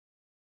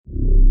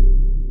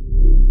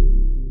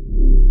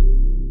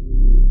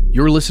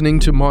You're listening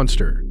to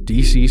Monster,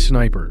 DC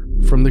Sniper,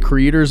 from the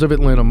creators of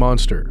Atlanta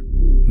Monster.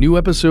 New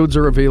episodes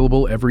are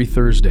available every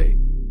Thursday.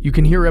 You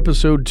can hear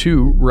episode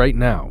 2 right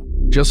now.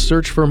 Just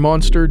search for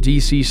Monster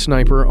DC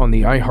Sniper on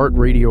the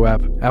iHeartRadio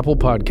app, Apple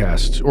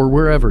Podcasts, or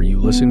wherever you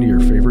listen to your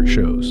favorite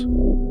shows.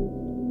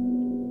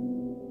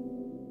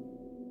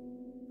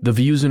 The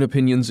views and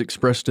opinions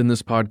expressed in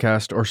this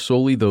podcast are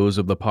solely those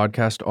of the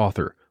podcast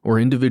author or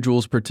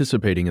individuals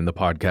participating in the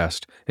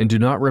podcast and do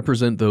not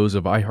represent those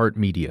of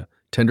iHeartMedia,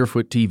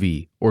 Tenderfoot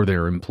TV, or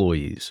their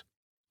employees.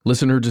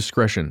 Listener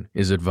discretion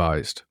is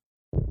advised.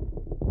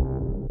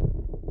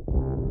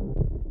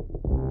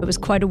 It was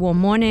quite a warm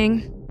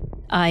morning.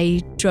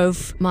 I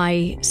drove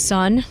my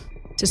son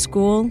to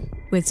school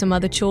with some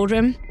other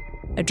children.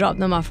 I dropped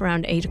them off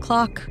around 8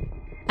 o'clock,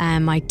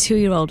 and my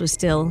 2-year-old was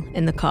still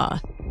in the car.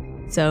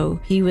 So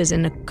he was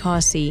in a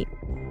car seat.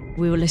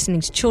 We were listening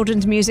to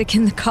children's music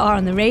in the car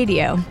on the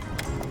radio.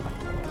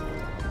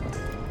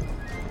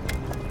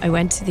 I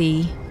went to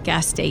the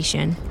gas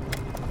station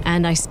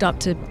and I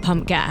stopped to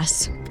pump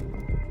gas.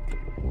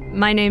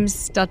 My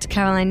name's Dr.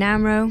 Caroline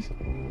Namro.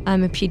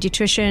 I'm a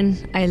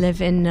pediatrician. I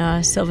live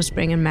in Silver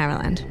Spring in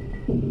Maryland.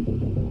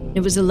 It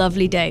was a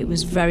lovely day. It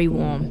was very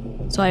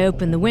warm. So I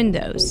opened the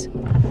windows.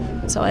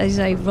 So as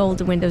I rolled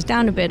the windows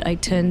down a bit, I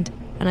turned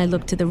and I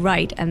looked to the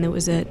right, and there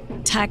was a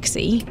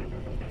taxi,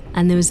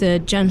 and there was a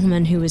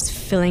gentleman who was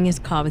filling his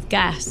car with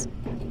gas.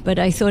 But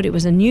I thought it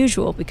was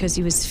unusual because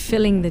he was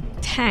filling the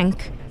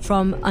tank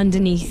from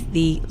underneath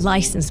the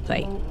license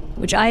plate,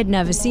 which I had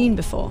never seen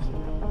before.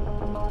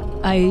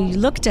 I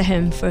looked at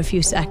him for a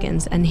few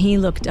seconds, and he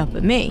looked up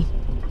at me,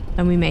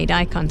 and we made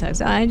eye contact.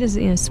 So I just,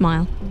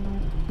 smiled.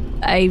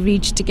 I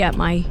reached to get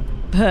my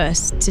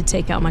purse to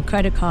take out my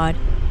credit card,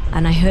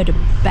 and I heard a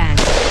bang.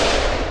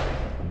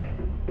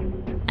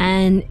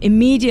 And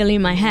immediately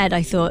in my head,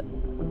 I thought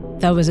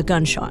that was a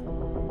gunshot.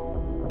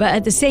 But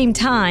at the same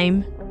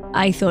time,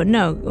 I thought,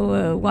 no,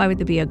 why would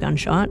there be a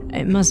gunshot?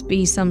 It must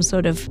be some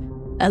sort of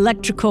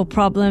electrical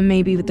problem,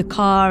 maybe with the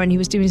car, and he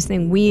was doing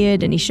something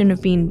weird, and he shouldn't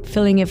have been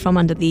filling it from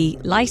under the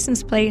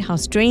license plate. How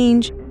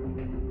strange.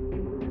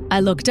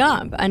 I looked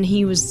up, and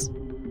he was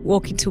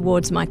walking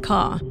towards my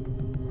car.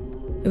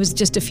 It was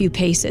just a few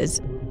paces.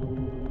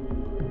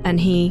 And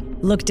he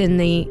looked in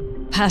the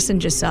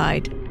passenger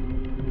side,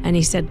 and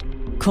he said,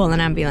 "Call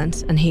an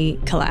ambulance," and he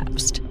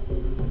collapsed.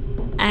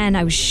 And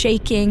I was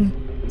shaking,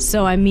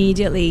 so I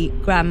immediately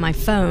grabbed my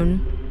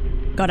phone,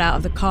 got out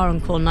of the car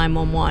and called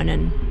 911,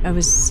 and I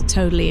was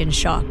totally in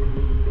shock.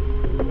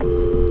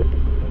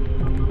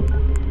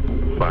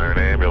 Fire an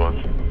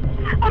ambulance.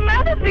 A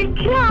man has been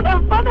killed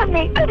in front of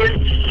me. I was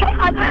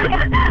shocked.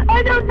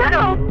 I don't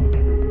know.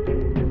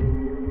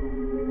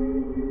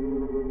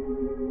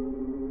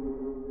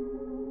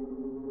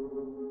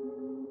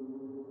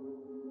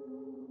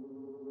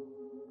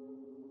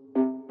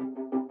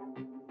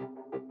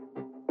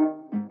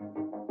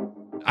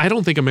 I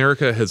don't think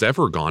America has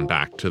ever gone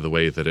back to the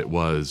way that it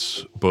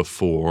was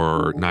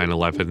before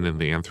 9/11 and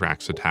the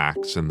anthrax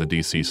attacks and the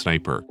DC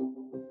sniper.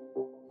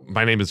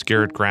 My name is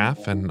Garrett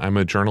Graff, and I'm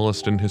a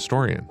journalist and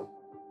historian.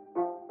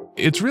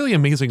 It's really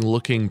amazing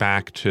looking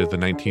back to the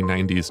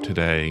 1990s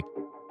today,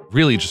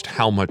 really just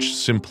how much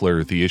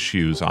simpler the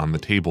issues on the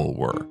table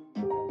were.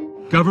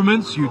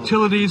 Governments,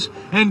 utilities,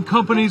 and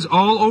companies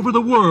all over the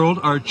world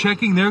are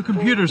checking their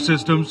computer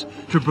systems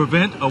to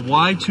prevent a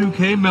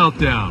Y2K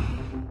meltdown.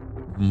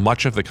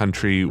 Much of the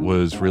country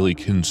was really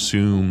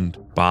consumed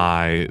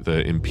by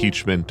the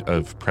impeachment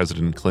of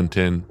President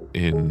Clinton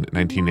in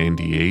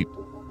 1998.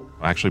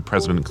 Actually,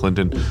 President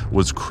Clinton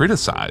was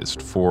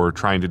criticized for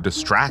trying to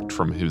distract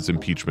from his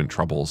impeachment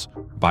troubles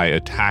by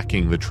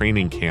attacking the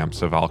training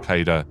camps of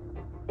al-Qaeda.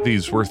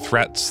 These were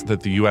threats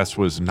that the U.S.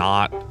 was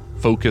not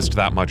focused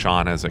that much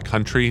on as a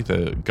country.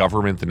 The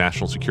government, the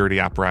national security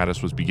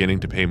apparatus, was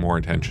beginning to pay more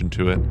attention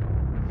to it.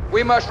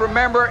 We must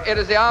remember it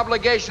is the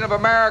obligation of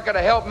America to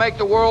help make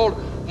the world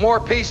more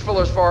peaceful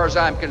as far as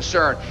I'm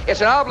concerned.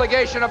 It's an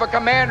obligation of a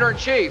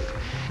commander-in-chief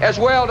as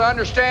well to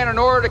understand in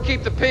order to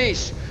keep the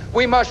peace,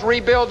 we must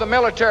rebuild the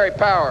military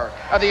power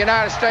of the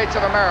United States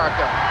of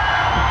America.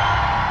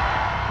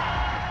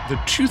 The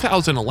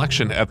 2000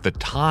 election at the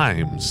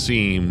time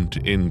seemed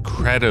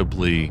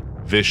incredibly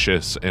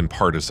vicious and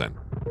partisan.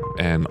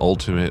 And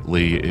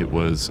ultimately, it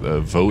was a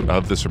vote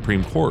of the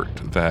Supreme Court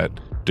that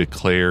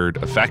declared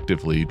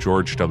effectively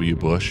George W.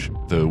 Bush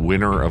the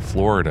winner of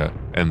Florida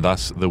and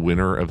thus the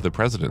winner of the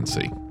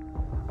presidency.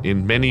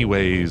 In many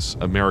ways,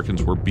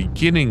 Americans were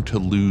beginning to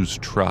lose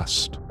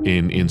trust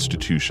in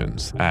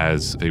institutions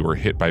as they were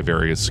hit by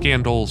various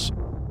scandals.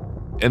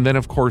 And then,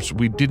 of course,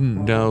 we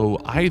didn't know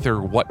either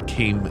what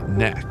came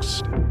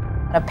next.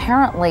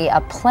 Apparently, a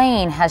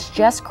plane has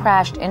just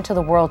crashed into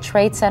the World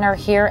Trade Center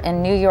here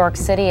in New York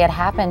City. It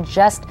happened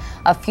just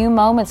a few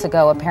moments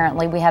ago,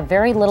 apparently. We have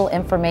very little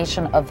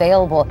information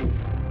available.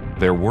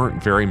 There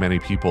weren't very many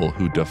people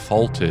who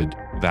defaulted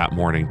that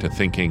morning to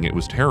thinking it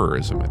was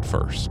terrorism at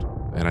first.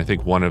 And I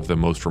think one of the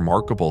most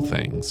remarkable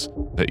things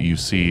that you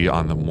see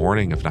on the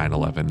morning of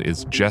 9/11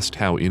 is just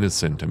how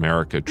innocent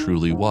America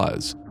truly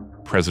was.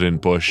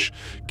 President Bush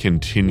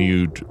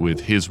continued with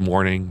his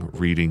morning,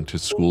 reading to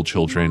school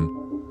children.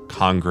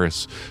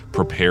 Congress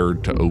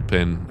prepared to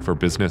open for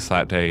business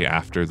that day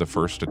after the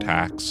first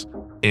attacks.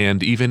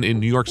 And even in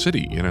New York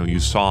City, you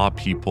saw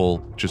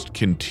people just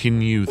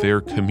continue their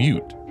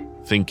commute,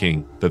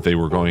 thinking that they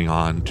were going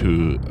on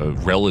to a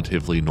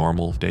relatively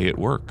normal day at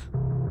work.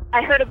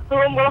 I heard a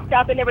boom, looked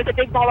up, and there was a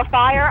big ball of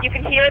fire. You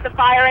can hear the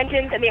fire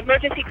engines and the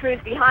emergency crews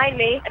behind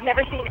me. I've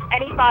never seen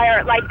any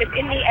fire like this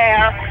in the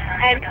air.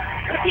 And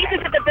the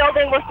pieces of the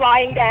building were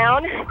flying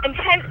down.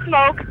 Intense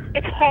smoke.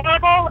 It's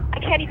horrible. I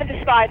can't even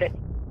describe it.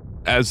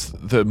 As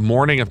the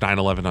morning of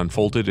 9/11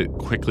 unfolded, it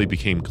quickly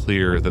became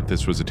clear that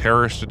this was a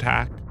terrorist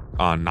attack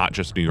on not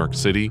just New York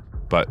City,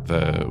 but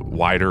the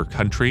wider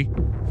country.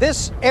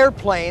 This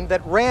airplane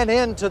that ran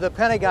into the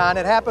Pentagon,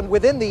 it happened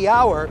within the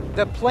hour.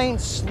 The plane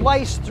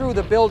sliced through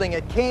the building.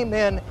 It came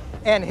in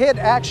and hit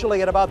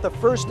actually at about the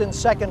first and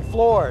second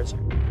floors.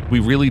 We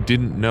really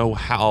didn't know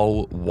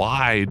how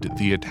wide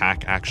the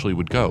attack actually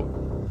would go.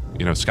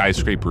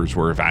 Skyscrapers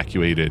were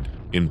evacuated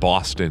in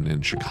Boston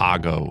and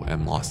Chicago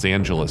and Los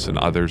Angeles and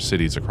other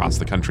cities across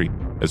the country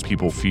as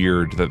people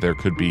feared that there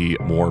could be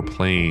more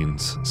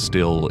planes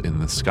still in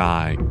the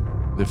sky.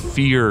 The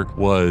fear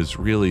was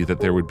really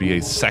that there would be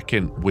a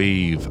second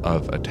wave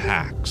of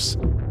attacks.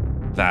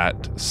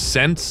 That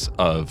sense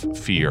of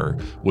fear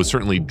was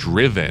certainly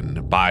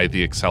driven by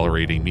the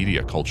accelerating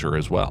media culture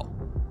as well.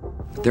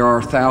 There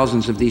are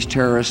thousands of these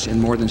terrorists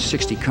in more than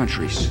 60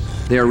 countries.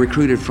 They are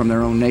recruited from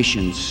their own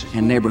nations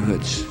and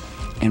neighborhoods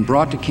and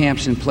brought to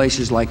camps in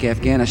places like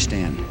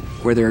Afghanistan,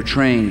 where they are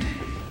trained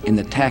in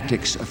the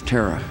tactics of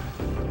terror.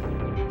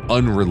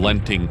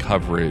 Unrelenting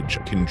coverage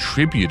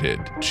contributed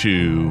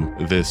to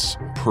this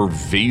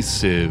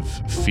pervasive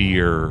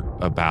fear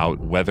about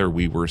whether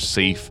we were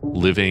safe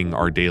living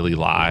our daily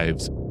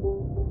lives.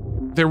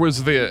 There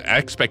was the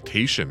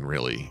expectation,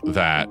 really,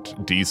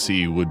 that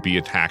D.C. would be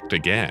attacked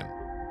again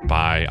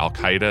by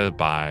Al-Qaeda,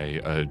 by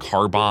a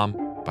car bomb,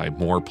 by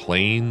more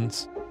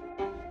planes.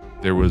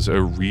 There was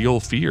a real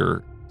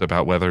fear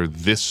about whether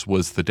this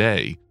was the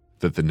day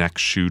that the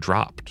next shoe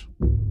dropped.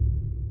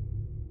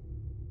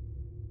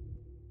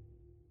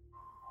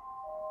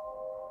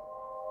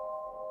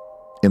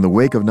 In the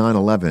wake of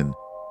 9/11,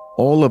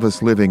 all of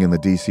us living in the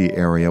D.C.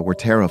 area were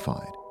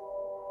terrified,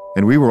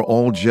 and we were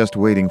all just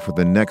waiting for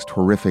the next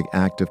horrific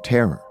act of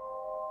terror.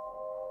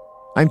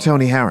 I'm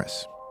Tony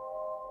Harris.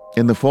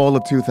 In the fall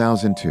of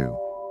 2002,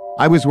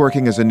 I was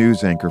working as a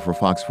news anchor for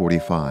Fox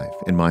 45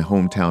 in my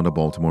hometown of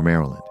Baltimore,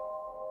 Maryland.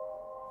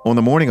 On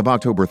the morning of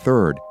October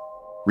 3rd,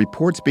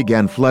 reports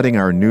began flooding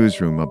our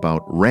newsroom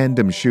about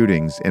random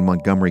shootings in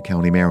Montgomery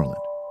County, Maryland.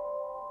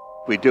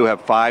 We do have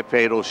 5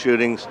 fatal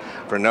shootings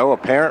for no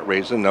apparent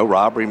reason, no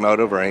robbery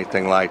motive or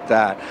anything like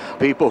that.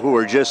 People who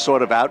are just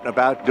sort of out and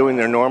about doing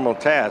their normal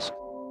tasks.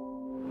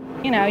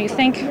 You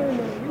think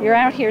you're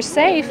out here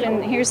safe,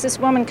 and here's this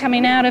woman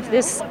coming out of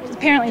this,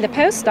 apparently the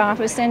post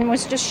office, and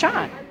was just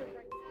shot.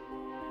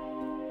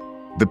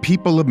 The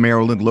people of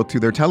Maryland looked to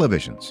their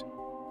televisions,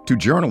 to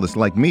journalists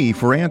like me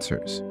for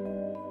answers.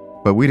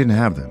 But we didn't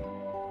have them.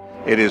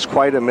 It is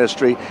quite a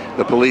mystery.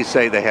 The police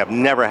say they have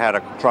never had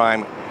a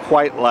crime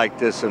quite like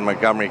this in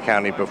Montgomery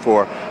County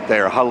before. They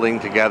are huddling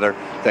together.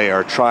 They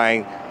are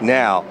trying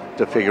now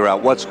to figure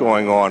out what's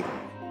going on.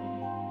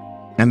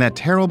 And that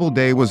terrible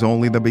day was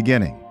only the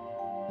beginning.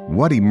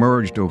 What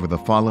emerged over the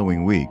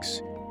following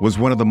weeks was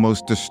one of the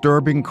most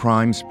disturbing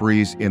crime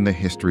sprees in the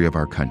history of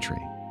our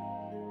country.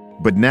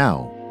 But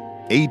now,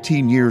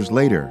 18 years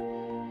later,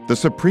 the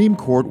Supreme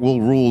Court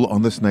will rule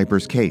on the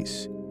sniper's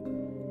case,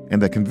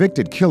 and the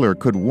convicted killer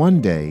could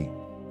one day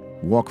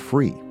walk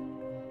free.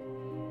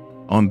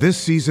 On this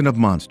season of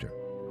Monster,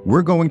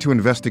 we're going to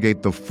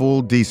investigate the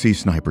full DC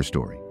sniper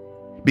story,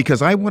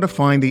 because I want to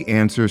find the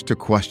answers to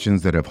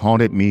questions that have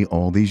haunted me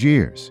all these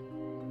years.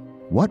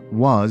 What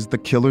was the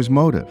killer's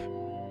motive?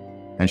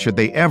 And should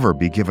they ever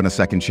be given a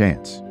second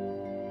chance?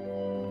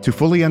 To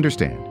fully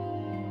understand,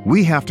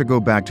 we have to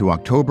go back to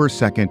October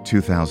 2nd,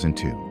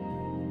 2002,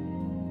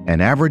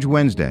 an average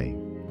Wednesday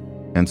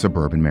in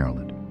suburban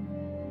Maryland.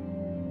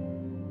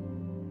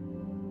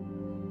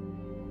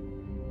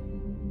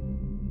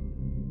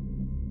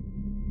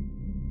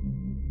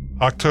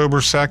 October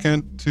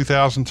 2nd,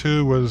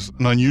 2002 was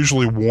an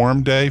unusually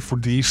warm day for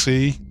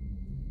DC.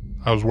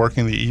 I was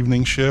working the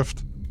evening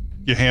shift.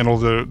 You handle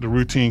the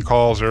routine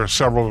calls. There are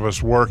several of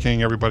us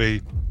working.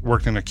 Everybody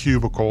worked in a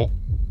cubicle.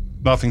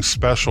 Nothing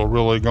special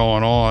really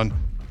going on.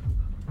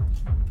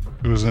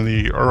 It was in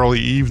the early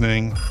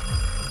evening.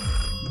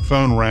 The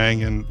phone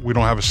rang, and we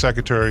don't have a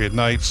secretary at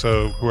night,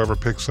 so whoever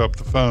picks up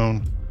the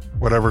phone,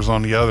 whatever's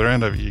on the other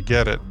end of it, you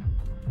get it.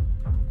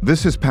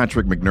 This is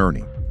Patrick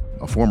McNerney,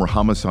 a former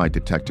homicide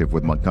detective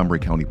with Montgomery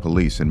County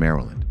Police in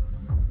Maryland.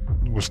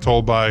 Was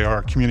told by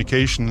our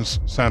communications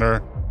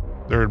center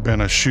there had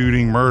been a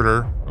shooting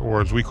murder,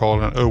 or as we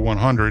call it, an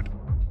 0100,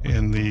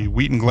 in the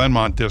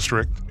Wheaton-Glenmont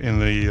district in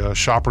the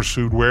Shoppers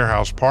Food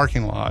Warehouse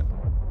parking lot.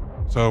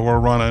 So we're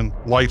running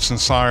lights and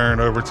siren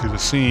over to the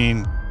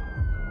scene.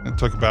 It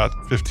took about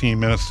 15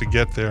 minutes to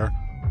get there.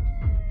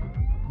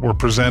 were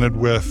presented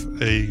with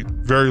a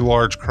very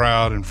large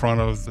crowd in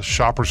front of the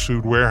Shoppers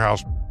Food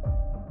Warehouse.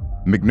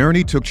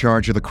 McNerney took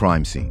charge of the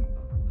crime scene.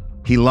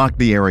 He locked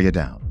the area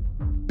down,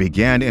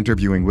 began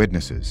interviewing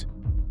witnesses,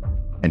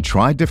 and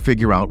tried to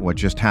figure out what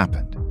just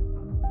happened.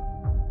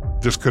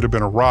 This could have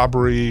been a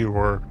robbery,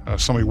 or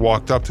somebody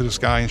walked up to this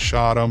guy and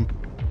shot him.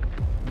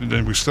 And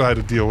then we still had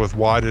to deal with,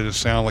 why did it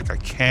sound like a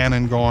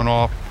cannon going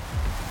off?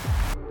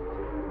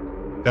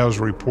 That was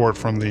a report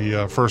from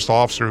the first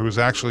officer, who was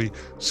actually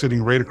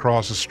sitting right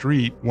across the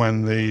street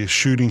when the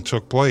shooting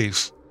took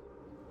place.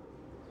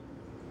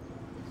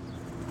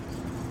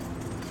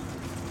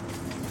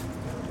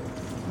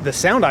 The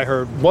sound I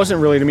heard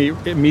wasn't really, to me,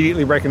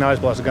 immediately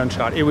recognizable as a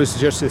gunshot. It was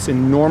just this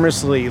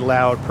enormously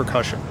loud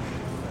percussion.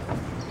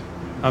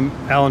 I'm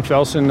Alan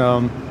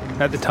Felsen.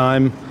 At the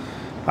time,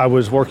 I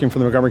was working for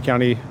the Montgomery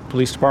County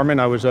Police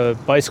Department. I was a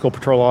bicycle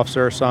patrol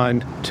officer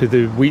assigned to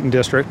the Wheaton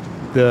District.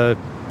 The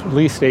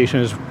police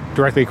station is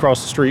directly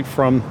across the street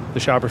from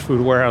the Shoppers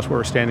Food Warehouse where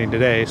we're standing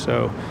today,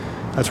 so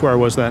that's where I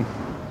was then.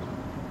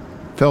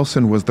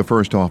 Felsen was the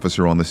first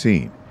officer on the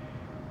scene.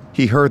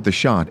 He heard the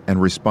shot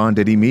and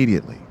responded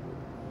immediately.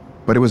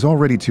 But it was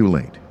already too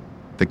late.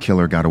 The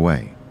killer got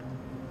away.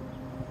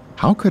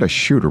 How could a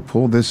shooter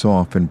pull this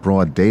off in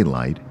broad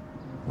daylight,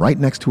 right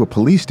next to a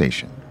police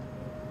station?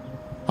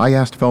 I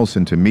asked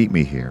Felsen to meet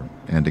me here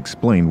and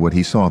explain what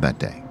he saw that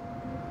day.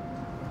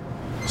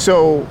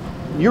 So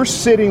you're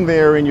sitting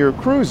there in your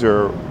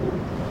cruiser,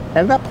 and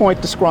at that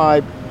point,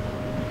 describe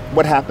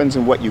what happens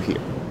and what you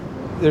hear.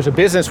 There's a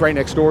business right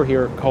next door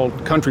here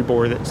called Country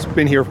Boy that's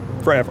been here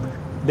forever.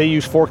 They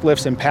use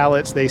forklifts and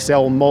pallets. They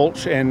sell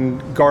mulch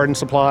and garden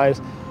supplies.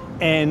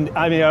 And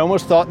I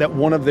almost thought that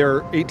one of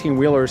their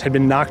 18-wheelers had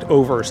been knocked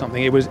over or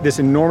something. It was this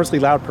enormously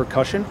loud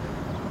percussion.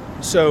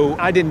 So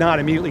I did not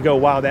immediately go,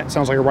 wow, that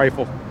sounds like a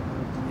rifle.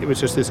 It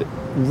was just this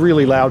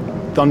really loud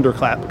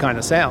thunderclap kind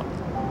of sound.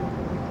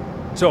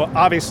 So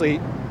obviously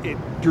it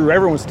drew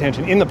everyone's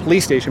attention. In the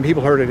police station,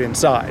 people heard it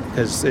inside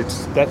because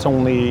that's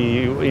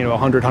only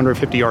 100,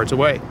 150 yards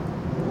away.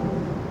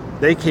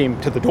 They came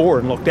to the door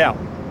and looked out.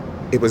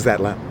 It was that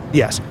loud?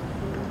 Yes.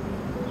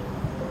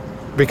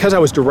 Because I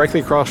was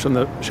directly across from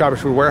the Shoppers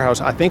Food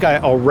Warehouse, I think I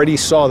already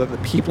saw that the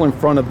people in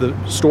front of the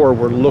store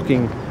were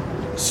looking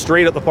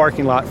straight at the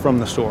parking lot from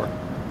the store.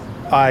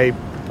 I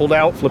pulled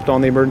out, flipped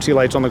on the emergency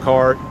lights on the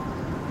car.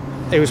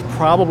 It was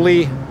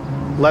probably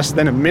less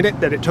than a minute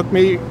that it took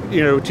me,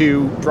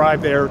 to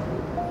drive there.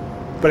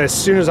 But as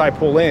soon as I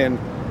pull in,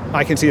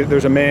 I can see that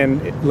there's a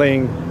man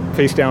laying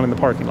face down in the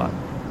parking lot.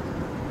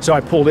 So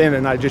I pulled in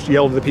and I just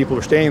yelled to the people who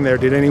were staying there,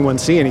 did anyone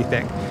see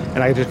anything?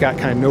 And I just got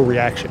kind of no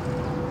reaction.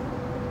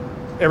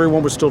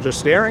 Everyone was still just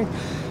staring.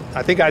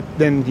 I think I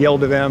then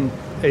yelled to them,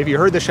 if you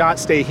heard the shot,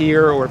 stay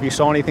here, or if you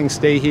saw anything,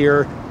 stay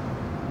here.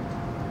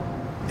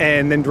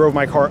 And then drove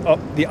my car up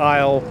the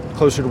aisle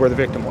closer to where the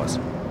victim was.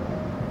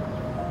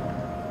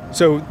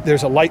 So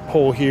there's a light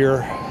pole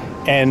here,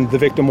 and the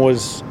victim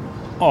was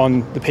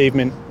on the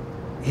pavement.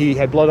 He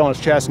had blood on his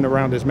chest and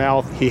around his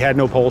mouth. He had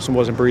no pulse and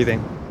wasn't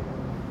breathing.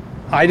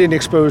 I didn't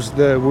expose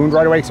the wound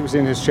right away because it was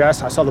in his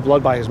chest. I saw the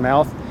blood by his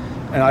mouth,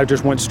 and I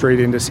just went straight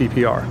into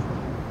CPR.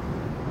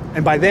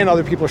 And by then,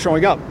 other people are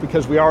showing up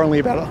because we are only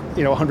about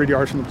 100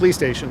 yards from the police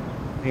station,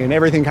 and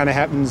everything kind of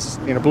happens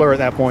in a blur at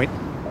that point.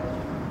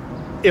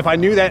 If I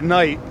knew that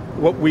night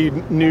what we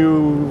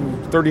knew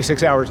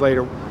 36 hours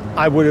later,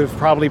 I would have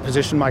probably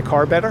positioned my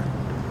car better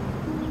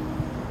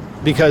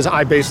because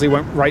I basically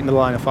went right into the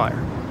line of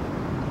fire.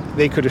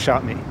 They could have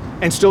shot me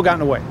and still gotten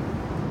away.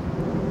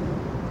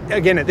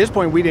 Again, at this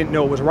point, we didn't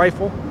know it was a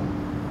rifle.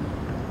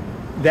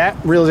 That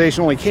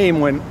realization only came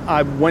when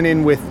I went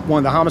in with one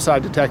of the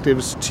homicide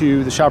detectives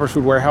to the Shoppers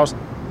Food Warehouse,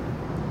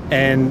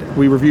 and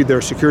we reviewed their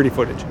security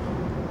footage.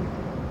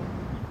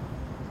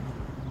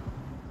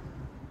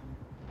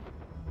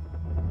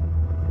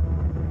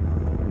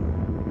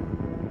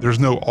 There's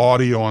no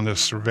audio on this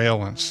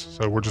surveillance,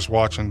 so we're just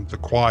watching the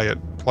quiet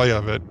play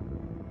of it.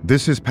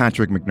 This is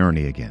Patrick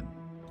McNerney again,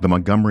 the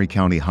Montgomery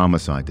County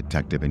homicide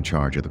detective in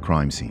charge of the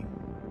crime scene.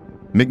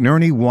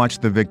 McNerney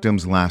watched the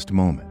victim's last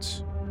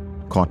moments,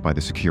 caught by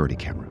the security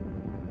camera.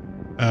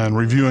 And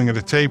reviewing of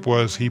the tape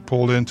was he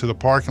pulled into the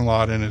parking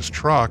lot in his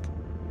truck,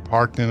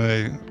 parked in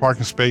a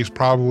parking space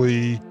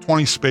probably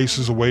 20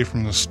 spaces away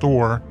from the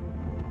store,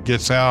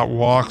 gets out,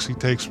 walks, he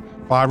takes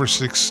 5 or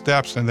 6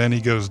 steps, and then he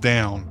goes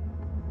down.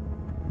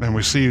 And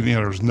we see,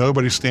 there's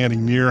nobody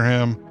standing near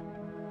him.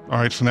 All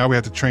right, so now we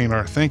have to train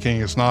our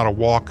thinking. It's not a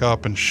walk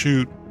up and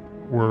shoot.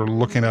 We're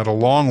looking at a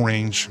long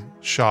range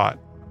shot.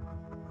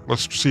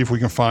 Let's see if we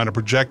can find a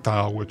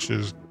projectile, which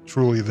is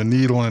truly the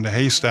needle in the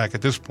haystack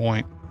at this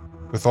point,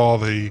 with all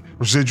the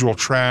residual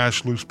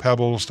trash, loose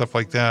pebbles, stuff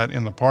like that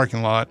in the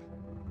parking lot.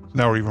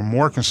 Now we're even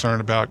more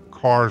concerned about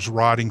cars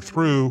riding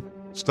through,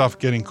 stuff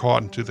getting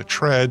caught into the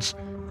treads,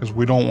 because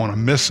we don't want to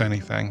miss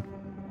anything.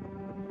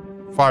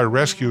 Fire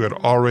rescue had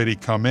already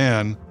come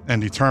in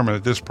and determined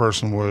that this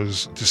person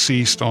was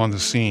deceased on the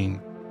scene.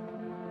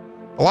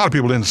 A lot of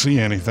people didn't see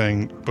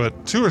anything,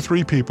 but 2 or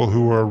 3 people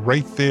who were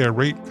right there,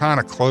 right kind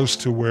of close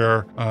to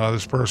where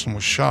this person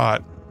was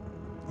shot,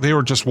 They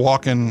were just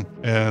walking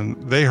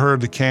and they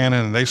heard the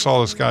cannon and they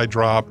saw this guy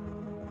drop.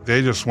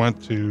 They just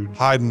went to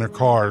hide in their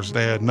cars.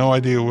 They had no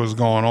idea what was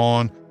going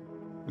on.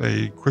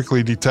 They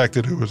quickly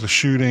detected it was a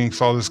shooting,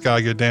 saw this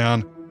guy go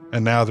down,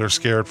 and now they're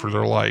scared for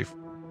their life.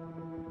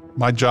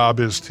 My job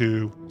is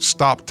to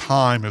stop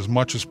time as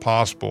much as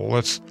possible.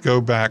 Let's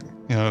go back,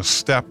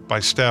 step by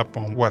step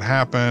on what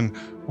happened.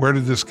 Where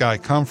did this guy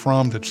come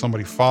from? Did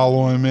somebody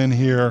follow him in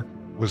here?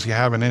 Was he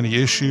having any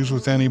issues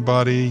with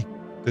anybody?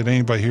 Did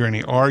anybody hear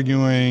any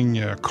arguing,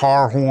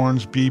 car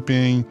horns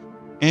beeping?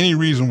 Any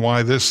reason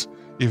why this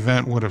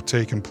event would have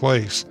taken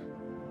place?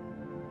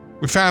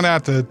 We found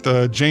out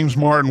that James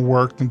Martin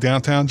worked in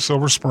downtown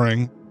Silver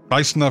Spring.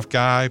 Nice enough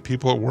guy.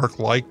 People at work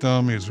liked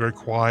him. He was very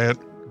quiet.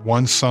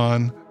 One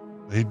son.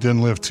 He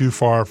didn't live too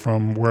far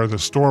from where the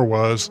store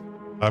was.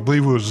 I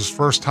believe it was his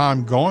first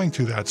time going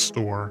to that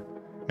store,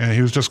 and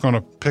he was just going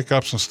to pick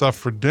up some stuff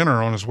for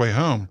dinner on his way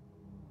home.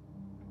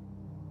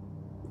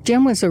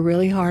 Jim was a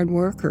really hard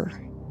worker.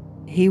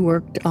 He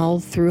worked all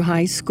through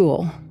high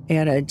school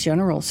at a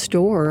general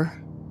store,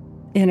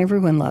 and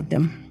everyone loved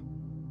him.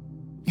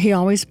 He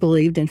always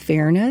believed in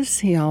fairness.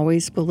 He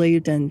always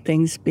believed in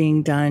things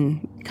being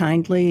done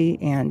kindly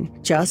and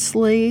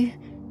justly.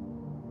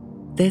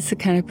 That's the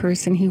kind of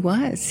person he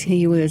was.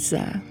 He was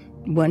a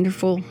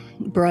wonderful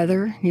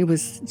brother. He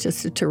was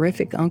just a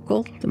terrific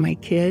uncle to my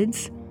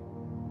kids.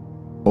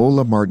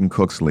 Ola Martin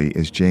Cooksley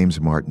is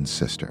James Martin's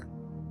sister.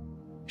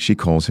 She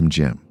calls him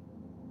Jim.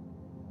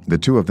 The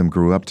two of them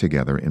grew up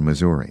together in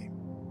Missouri.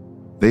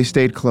 They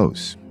stayed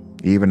close,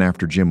 even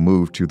after Jim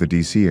moved to the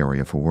D.C.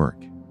 area for work.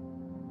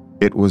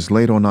 It was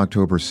late on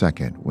October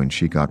 2nd when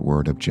she got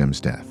word of Jim's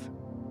death.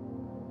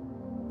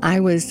 I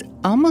was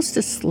almost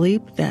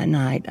asleep that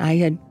night. I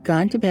had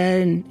gone to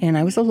bed and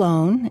I was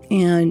alone,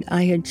 and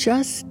I had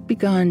just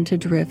begun to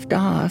drift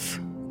off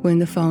when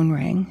the phone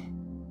rang.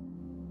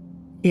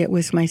 It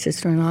was my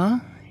sister-in-law,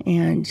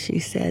 and she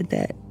said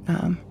that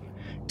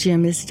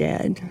Jim is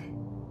dead.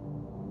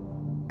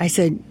 I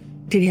said,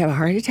 "Did he have a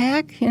heart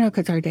attack?"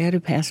 Because our dad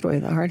had passed away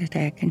with a heart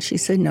attack. And she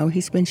said, "No,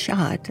 he's been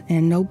shot,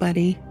 and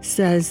nobody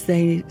says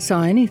they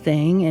saw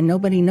anything, and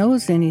nobody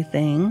knows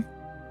anything."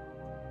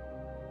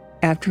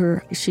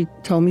 After she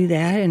told me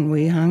that and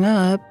we hung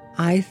up,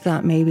 I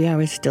thought maybe I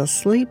was still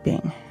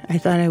sleeping. I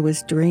thought I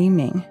was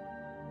dreaming.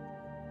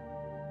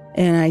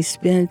 And I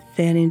spent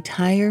that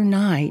entire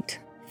night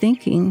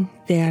thinking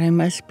that I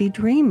must be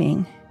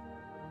dreaming.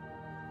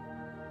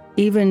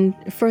 Even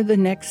for the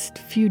next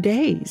few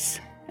days,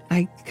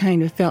 I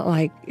kind of felt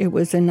like it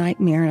was a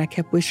nightmare, and I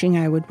kept wishing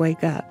I would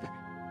wake up.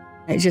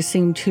 It just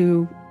seemed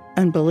too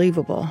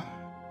unbelievable.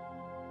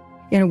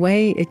 In a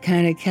way, it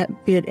kind of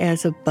kept it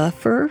as a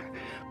buffer,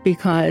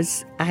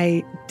 because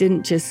I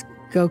didn't just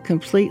go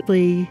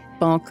completely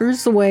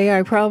bonkers the way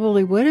I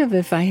probably would have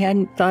if I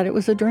hadn't thought it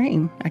was a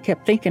dream. I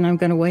kept thinking I'm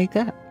going to wake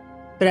up.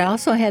 But I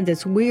also had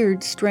this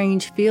weird,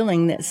 strange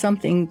feeling that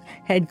something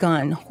had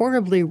gone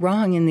horribly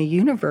wrong in the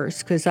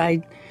universe, because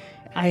I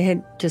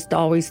had just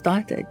always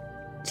thought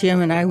that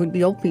Jim and I would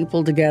be old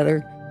people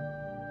together.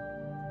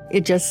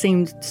 It just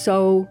seemed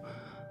so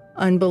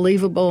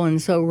unbelievable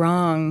and so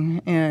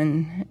wrong,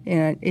 and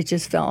it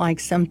just felt like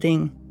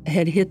something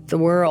had hit the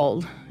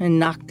world and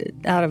knocked it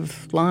out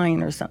of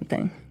line or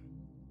something.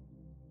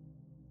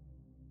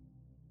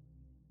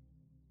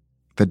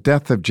 The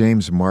death of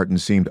James Martin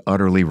seemed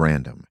utterly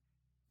random,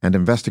 and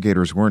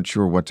investigators weren't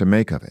sure what to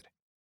make of it,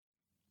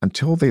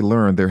 until they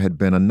learned there had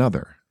been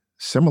another,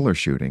 similar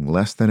shooting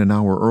less than an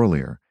hour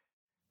earlier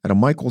at a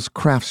Michael's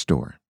craft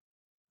store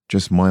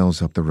just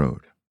miles up the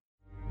road.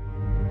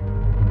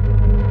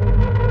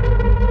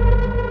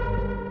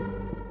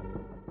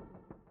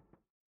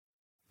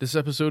 This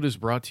episode is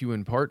brought to you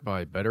in part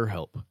by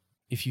BetterHelp.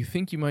 If you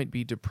think you might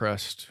be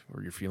depressed,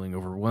 or you're feeling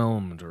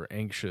overwhelmed or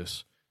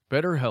anxious,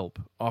 BetterHelp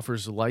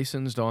offers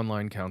licensed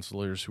online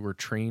counselors who are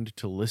trained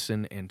to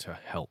listen and to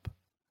help.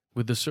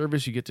 With the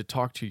service, you get to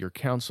talk to your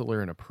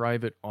counselor in a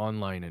private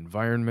online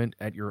environment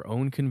at your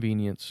own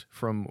convenience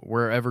from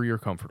wherever you're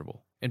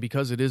comfortable. And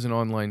because it is an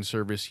online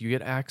service, you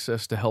get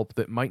access to help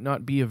that might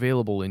not be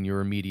available in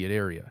your immediate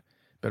area.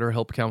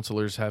 BetterHelp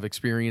counselors have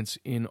experience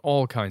in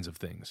all kinds of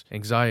things: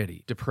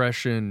 anxiety,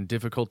 depression,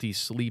 difficulty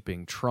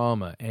sleeping,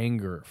 trauma,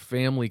 anger,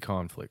 family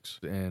conflicts,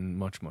 and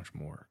much, much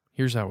more.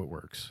 Here's how it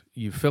works.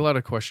 You fill out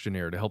a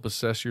questionnaire to help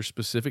assess your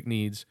specific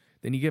needs,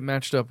 then you get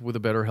matched up with a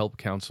BetterHelp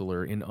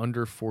counselor in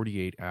under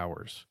 48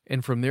 hours.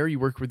 And from there, you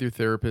work with your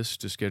therapist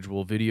to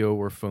schedule video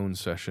or phone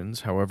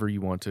sessions, however you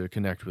want to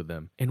connect with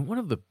them. And one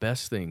of the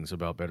best things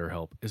about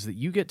BetterHelp is that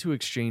you get to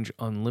exchange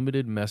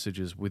unlimited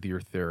messages with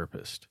your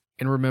therapist.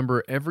 And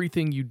remember,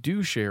 everything you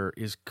do share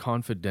is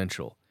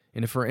confidential.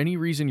 And if for any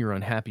reason you're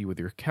unhappy with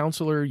your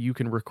counselor, you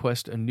can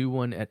request a new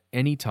one at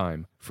any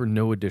time for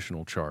no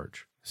additional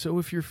charge. So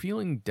if you're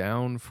feeling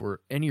down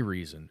for any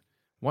reason,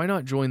 why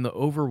not join the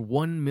over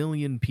 1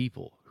 million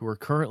people who are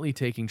currently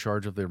taking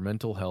charge of their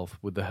mental health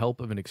with the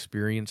help of an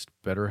experienced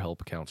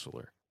BetterHelp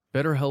counselor?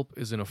 BetterHelp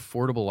is an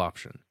affordable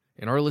option,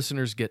 and our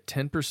listeners get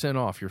 10%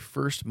 off your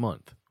first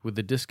month with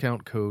the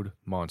discount code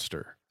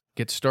MONSTER.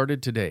 Get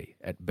started today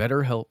at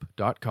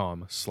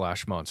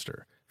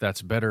betterhelp.com/monster.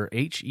 That's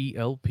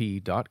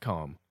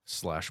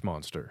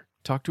betterhelp.com/monster.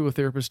 Talk to a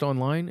therapist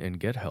online and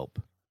get help.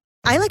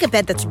 I like a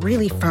bed that's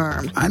really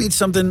firm. I need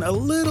something a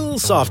little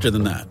softer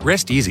than that.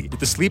 Rest easy. With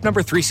the Sleep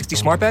Number 360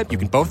 smart bed, you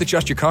can both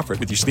adjust your comfort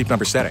with your Sleep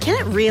Number setting.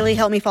 Can it really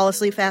help me fall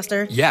asleep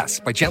faster? Yes,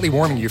 by gently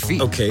warming your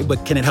feet. Okay,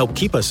 but can it help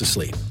keep us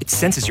asleep? It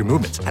senses your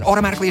movements and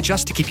automatically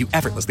adjusts to keep you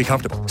effortlessly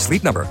comfortable.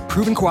 Sleep Number,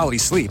 proven quality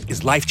sleep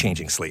is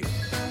life-changing sleep.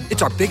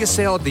 It's our biggest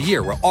sale of the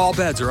year where all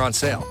beds are on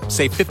sale.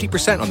 Save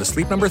 50% on the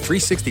Sleep Number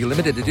 360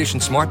 limited edition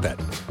smart bed.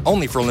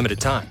 Only for a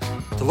limited time.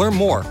 To learn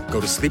more, go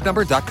to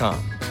sleepnumber.com.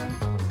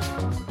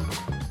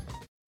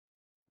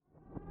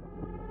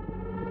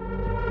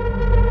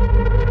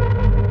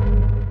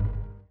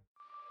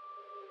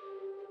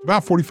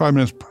 About 45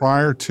 minutes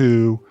prior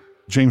to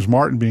James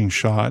Martin being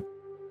shot,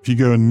 if you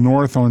go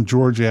north on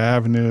Georgia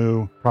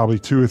Avenue, probably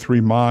 2 or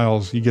 3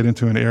 miles, you get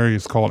into an area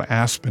it's called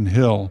Aspen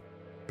Hill.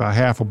 About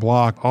half a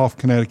block off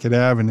Connecticut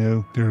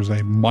Avenue, there's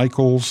a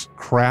Michael's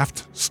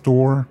Craft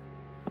store.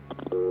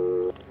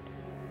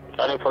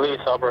 County Police,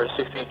 Albert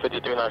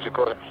 1653 North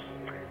Dakota.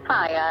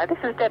 Hi, this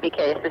is Debbie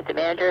Kay, Assistant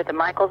Manager at the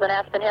Michaels in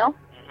Aspen Hill.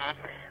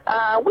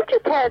 We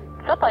just had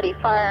somebody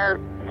fire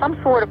some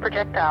sort of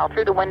projectile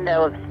through the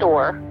window of the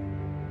store.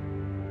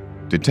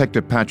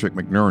 Detective Patrick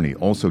McNerney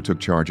also took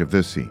charge of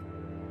this scene.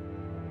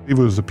 It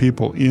was the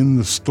people in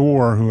the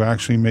store who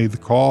actually made the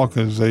call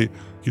because they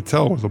could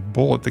tell it was a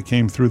bullet that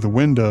came through the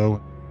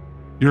window.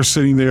 You're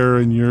sitting there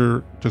and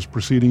you're just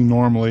proceeding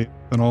normally,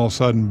 and all of a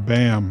sudden,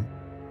 bam.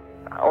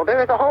 Oh, there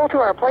was a hole to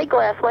our plate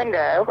glass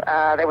window.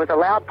 There was a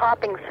loud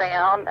popping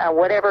sound.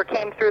 Whatever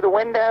came through the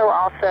window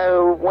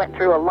also went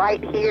through a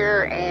light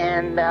here,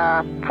 and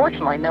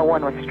fortunately, no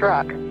one was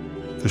struck.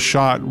 The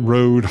shot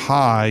rode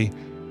high,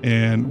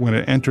 and when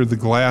it entered the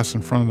glass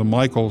in front of the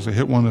Michaels, it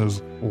hit one of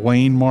those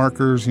lane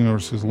markers, it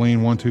says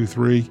lane 1, 2,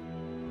 3.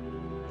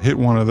 Hit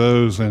one of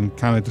those and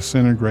kind of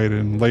disintegrated,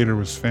 and later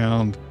was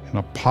found in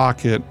a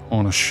pocket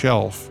on a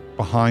shelf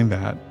behind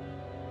that.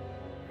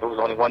 It was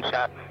only one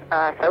shot?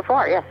 So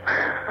far, yes.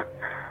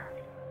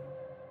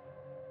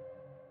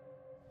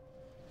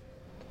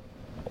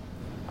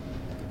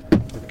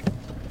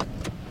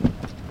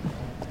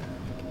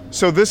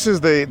 So this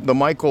is the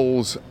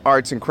Michaels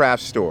Arts and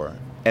Crafts store,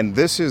 and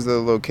this is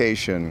the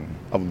location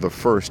of the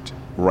first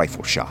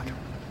rifle shot.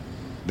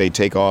 They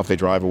take off, they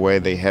drive away,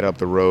 they head up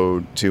the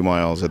road 2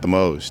 miles at the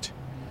most,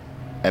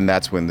 and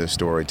that's when this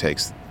story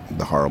takes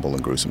the horrible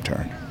and gruesome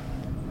turn.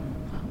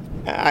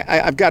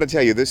 I've got to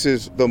tell you, this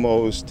is the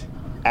most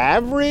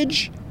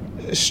average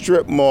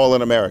strip mall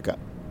in America,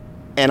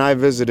 and I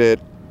visited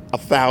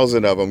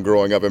 1,000 of them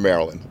growing up in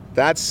Maryland.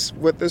 That's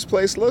what this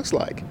place looks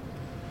like.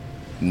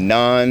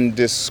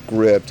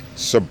 Nondescript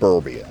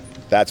suburbia.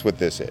 That's what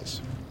this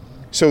is.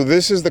 So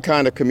this is the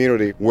kind of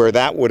community where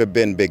that would have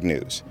been big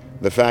news.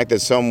 The fact that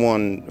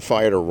someone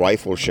fired a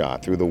rifle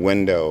shot through the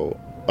window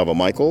of a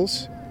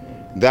Michaels,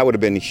 that would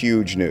have been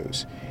huge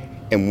news.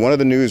 And one of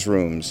the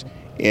newsrooms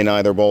in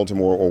either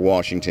Baltimore or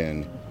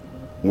Washington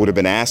would have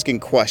been asking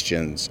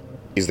questions,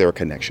 is there a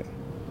connection?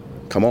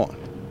 Come on.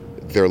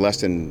 They're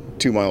less than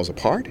 2 miles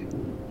apart?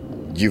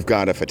 You've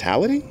got a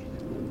fatality?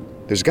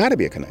 There's got to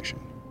be a connection.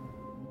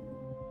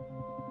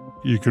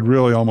 You could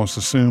really almost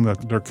assume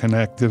that they're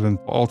connected, and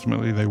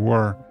ultimately they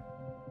were.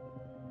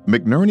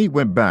 McNerney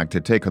went back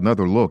to take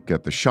another look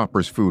at the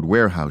Shoppers Food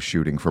Warehouse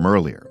shooting from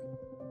earlier.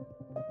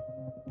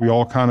 We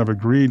all kind of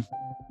agreed,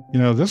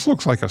 this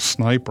looks like a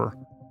sniper.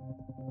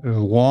 It was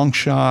a long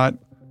shot.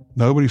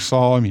 Nobody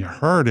saw him. You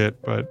heard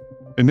it, but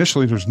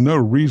initially there's no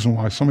reason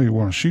why somebody would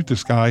want to shoot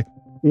this guy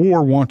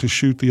or want to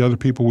shoot the other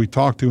people we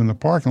talked to in the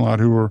parking lot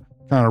who were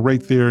kind of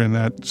right there in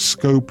that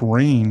scope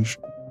range.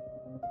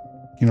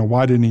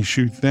 Why didn't he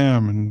shoot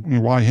them,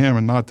 and why him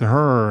and not to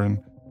her, and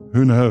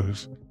who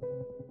knows?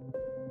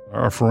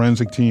 Our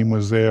forensic team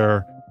was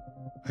there.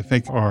 I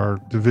think our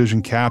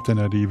division captain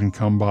had even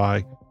come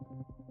by.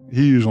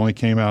 He usually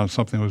came out with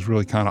something that was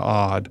really kind of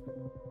odd.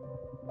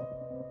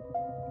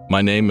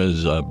 My name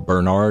is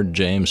Bernard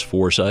James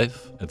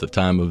Forsyth. At the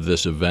time of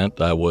this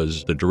event, I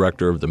was the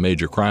director of the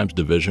Major Crimes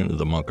Division of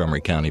the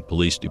Montgomery County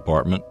Police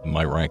Department.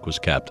 My rank was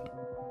captain.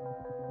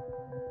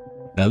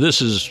 Now,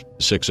 this is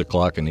 6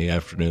 o'clock in the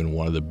afternoon,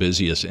 one of the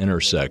busiest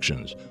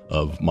intersections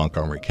of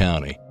Montgomery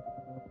County.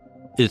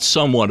 It's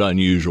somewhat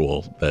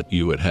unusual that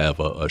you would have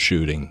a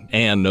shooting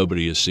and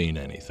nobody has seen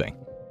anything.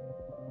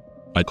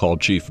 I called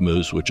Chief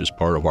Moose, which is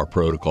part of our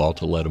protocol,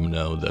 to let him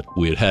know that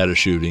we had had a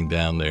shooting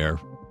down there.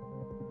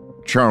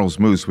 Charles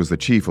Moose was the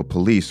chief of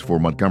police for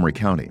Montgomery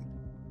County.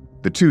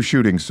 The 2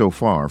 shootings so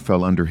far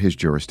fell under his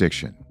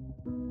jurisdiction.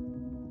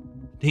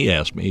 He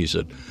asked me, he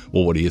said,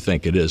 well, what do you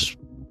think it is?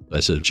 I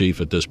said, Chief,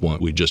 at this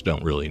point, we just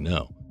don't really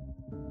know.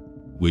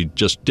 We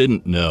just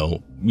didn't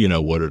know,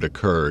 what had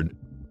occurred.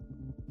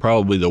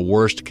 Probably the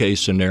worst case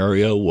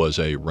scenario was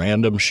a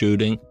random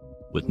shooting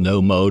with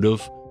no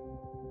motive.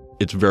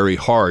 It's very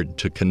hard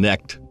to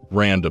connect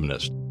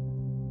randomness.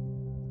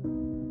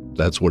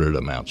 That's what it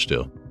amounts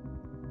to.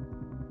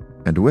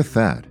 And with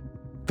that,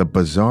 the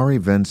bizarre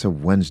events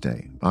of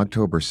Wednesday,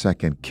 October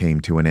 2nd,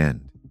 came to an end.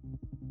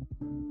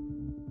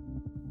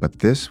 But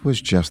this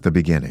was just the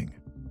beginning.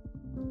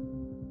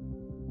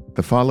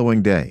 The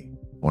following day,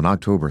 on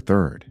October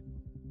 3rd,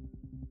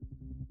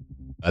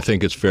 I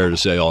think it's fair to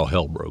say all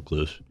hell broke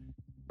loose.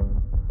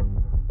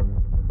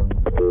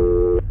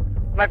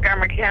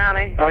 Montgomery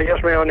County.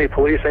 Yes, ma'am. I need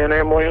police and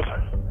ambulance.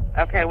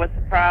 Okay, what's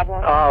the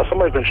problem?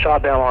 Somebody's been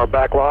shot down on our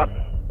back lot.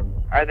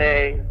 Are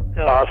they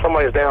still...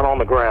 Somebody's down on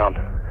the ground.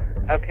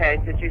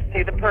 Okay, did you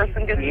see the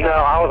person get shot? No,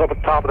 I was up at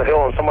the top of the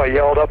hill and somebody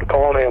yelled up to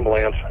call an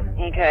ambulance.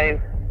 Okay,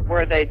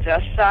 were they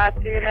just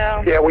shot, do you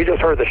know? Yeah, we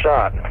just heard the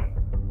shot.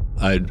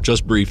 I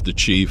just briefed the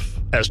chief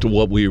as to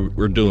what we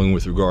were doing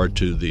with regard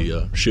to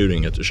the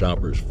shooting at the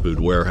Shoppers Food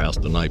Warehouse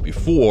the night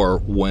before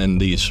when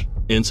these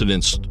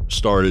incidents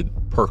started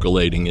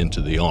percolating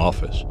into the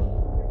office.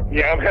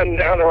 Yeah, I'm heading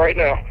down there right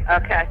now.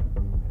 Okay.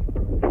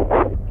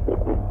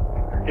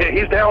 Yeah,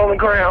 he's down on the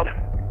ground.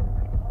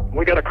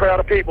 We got a crowd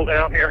of people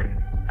down here.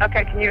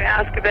 Okay, can you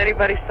ask if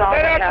anybody saw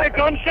that? That's a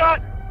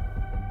gunshot?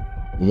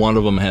 One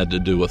of them had to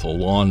do with a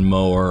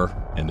lawnmower,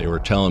 and they were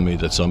telling me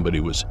that somebody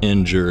was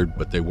injured,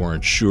 but they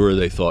weren't sure.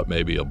 They thought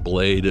maybe a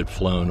blade had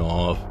flown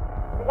off.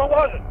 What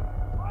was it?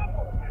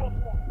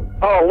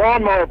 Oh, a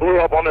lawnmower blew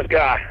up on this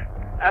guy.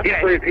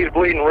 Okay. He's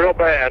bleeding real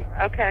bad.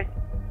 Okay.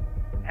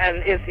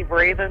 And is he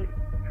breathing?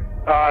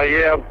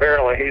 Yeah,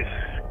 apparently.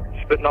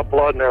 He's spitting up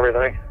blood and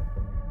everything.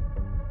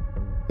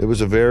 It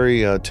was a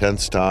very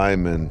tense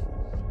time and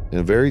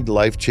a very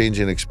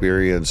life-changing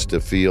experience to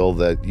feel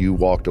that you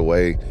walked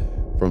away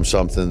from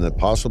something that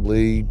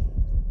possibly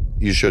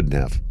you shouldn't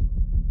have.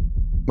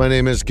 My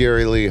name is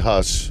Gary Lee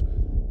Huss,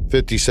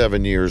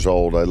 57 years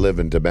old. I live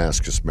in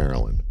Damascus,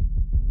 Maryland.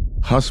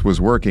 Huss was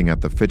working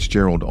at the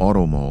Fitzgerald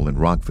Auto Mall in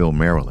Rockville,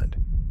 Maryland.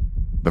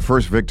 The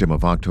first victim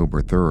of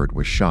October 3rd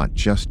was shot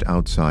just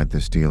outside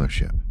this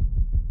dealership.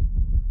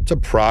 It's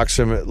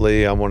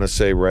approximately, I want to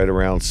say, right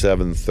around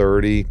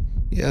 7:30.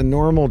 Yeah,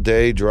 normal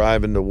day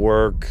driving to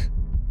work.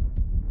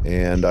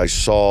 And I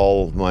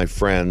saw my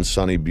friend,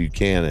 Sonny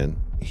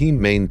Buchanan. He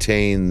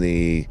maintained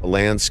the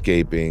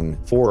landscaping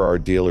for our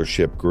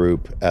dealership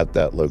group at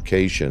that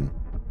location.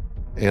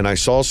 And I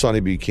saw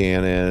Sonny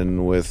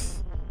Buchanan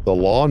with the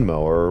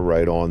lawnmower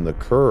right on the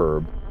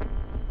curb.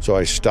 So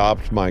I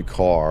stopped my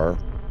car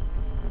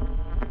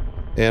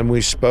and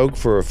we spoke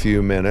for a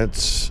few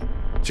minutes,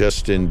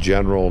 just in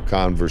general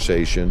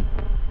conversation.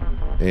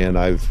 And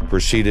I've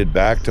proceeded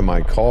back to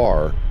my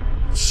car,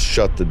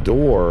 shut the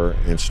door,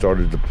 and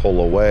started to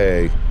pull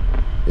away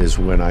is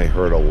when I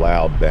heard a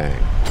loud bang.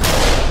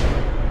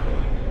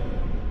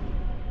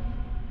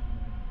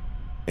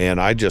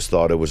 And I just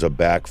thought it was a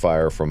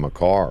backfire from a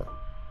car.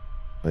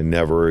 I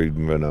never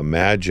even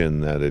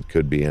imagined that it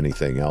could be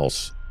anything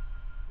else.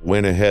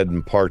 Went ahead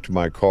and parked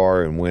my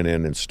car and went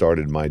in and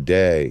started my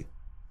day.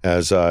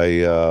 As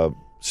I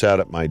sat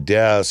at my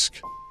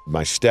desk,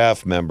 my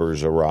staff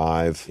members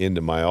arrive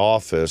into my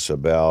office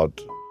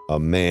about a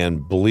man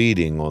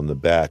bleeding on the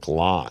back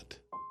lot.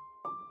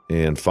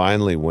 And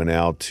finally went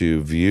out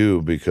to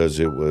view because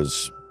it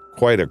was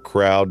quite a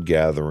crowd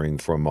gathering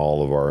from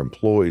all of our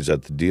employees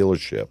at the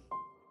dealership.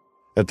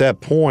 At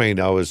that point,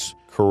 I was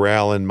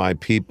corralling my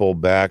people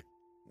back,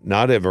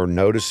 not ever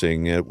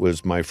noticing it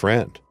was my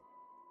friend.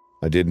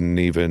 I didn't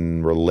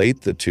even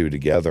relate the two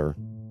together,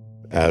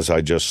 as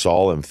I just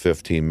saw him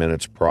 15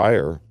 minutes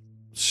prior,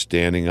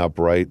 standing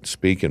upright,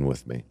 speaking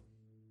with me.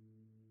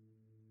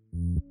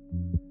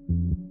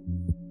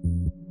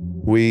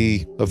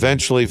 We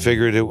eventually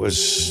figured it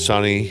was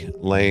Sonny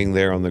laying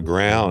there on the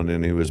ground,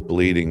 and he was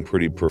bleeding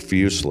pretty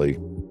profusely.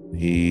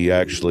 He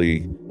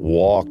actually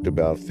walked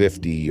about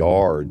 50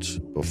 yards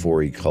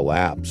before he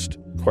collapsed.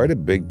 Quite a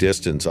big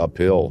distance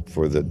uphill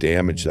for the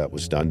damage that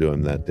was done to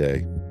him that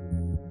day.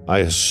 I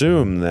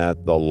assume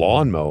that the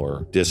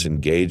lawnmower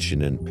disengaged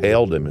and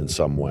impaled him in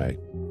some way.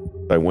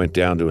 I went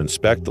down to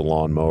inspect the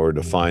lawnmower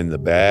to find the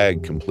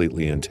bag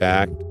completely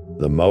intact,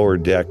 the mower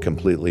deck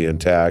completely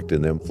intact,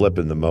 and then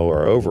flipping the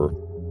mower over,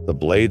 the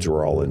blades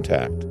were all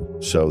intact.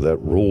 So that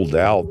ruled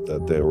out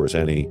that there was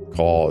any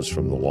cause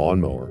from the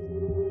lawnmower.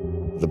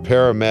 The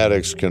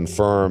paramedics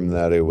confirmed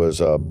that it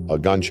was a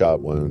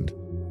gunshot wound.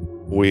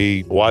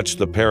 We watched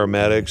the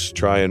paramedics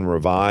try and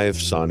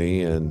revive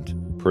Sonny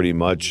and pretty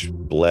much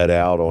bled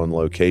out on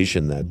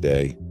location that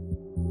day.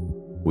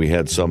 We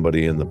had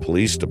somebody in the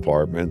police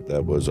department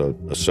that was an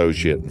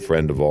associate and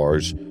friend of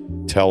ours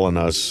telling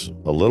us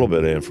a little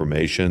bit of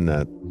information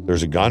that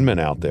there's a gunman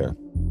out there.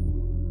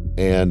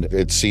 And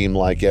it seemed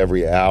like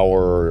every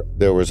hour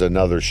there was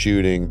another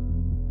shooting.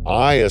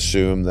 I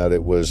assumed that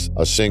it was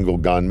a single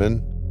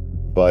gunman,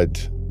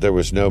 but there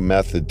was no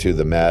method to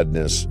the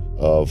madness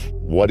of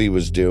what he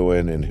was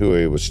doing and who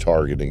he was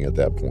targeting at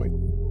that point.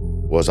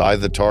 Was I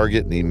the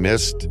target and he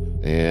missed,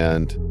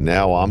 and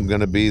now I'm going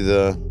to be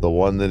the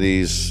one that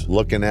he's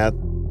looking at?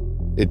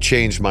 It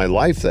changed my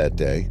life that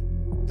day.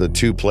 The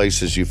two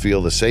places you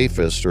feel the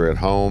safest are at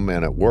home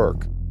and at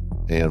work,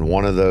 and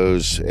one of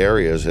those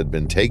areas had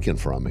been taken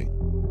from me.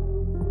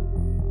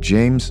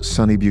 James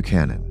Sonny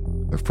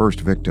Buchanan, the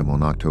first victim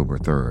on October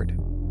 3rd.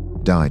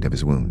 died of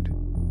his wound.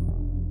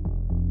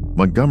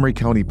 Montgomery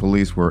County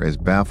Police were as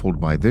baffled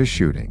by this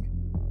shooting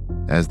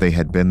as they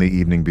had been the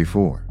evening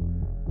before,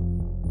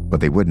 but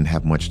they wouldn't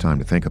have much time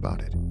to think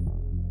about it.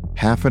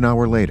 Half an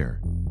hour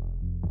later,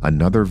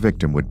 another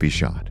victim would be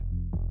shot.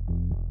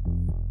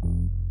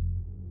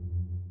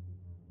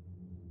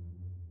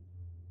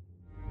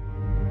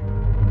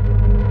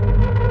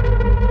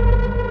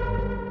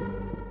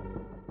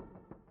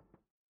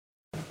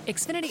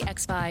 Xfinity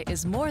XFi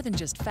is more than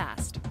just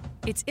fast.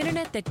 It's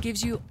internet that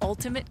gives you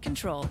ultimate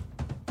control.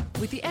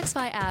 With the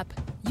XFi app,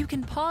 you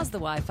can pause the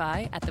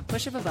Wi-Fi at the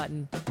push of a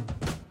button.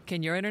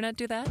 Can your internet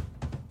do that?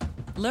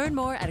 Learn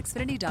more at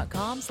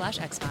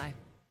xfinity.com/XFi.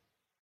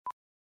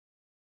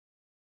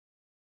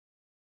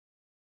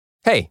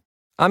 Hey,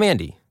 I'm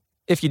Andy.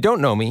 If you don't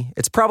know me,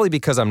 it's probably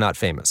because I'm not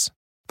famous.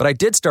 But I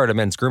did start a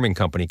men's grooming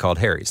company called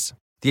Harry's.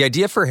 The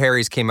idea for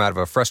Harry's came out of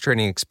a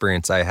frustrating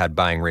experience I had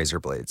buying razor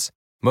blades.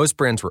 Most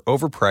brands were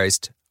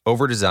overpriced,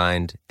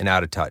 overdesigned, and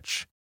out of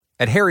touch.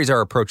 At Harry's,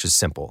 our approach is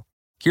simple.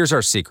 Here's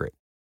our secret.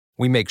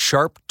 We make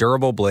sharp,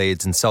 durable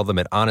blades and sell them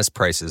at honest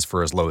prices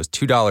for as low as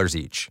 $2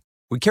 each.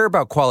 We care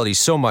about quality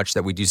so much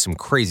that we do some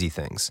crazy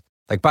things,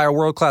 like buy a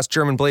world-class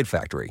German blade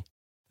factory.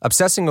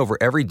 Obsessing over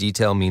every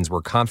detail means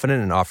we're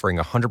confident in offering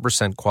a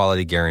 100%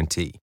 quality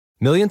guarantee.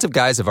 Millions of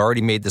guys have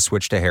already made the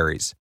switch to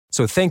Harry's,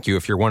 so thank you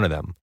if you're one of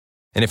them.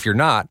 And if you're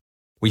not,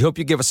 we hope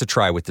you give us a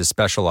try with this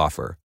special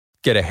offer.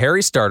 Get a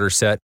Harry's starter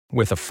set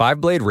with a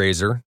 5-blade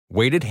razor,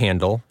 weighted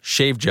handle,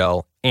 shave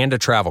gel, and a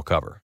travel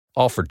cover,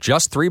 all for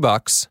just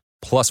 $3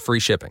 plus free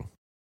shipping.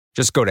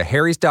 Just go to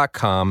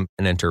harrys.com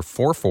and enter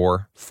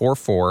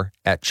 4444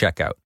 at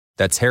checkout.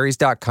 That's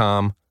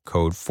harrys.com,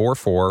 code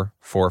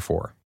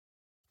 4444.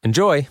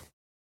 Enjoy!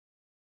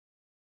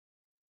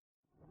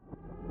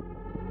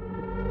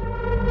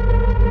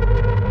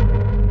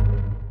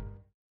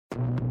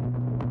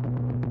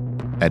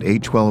 At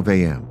 8:12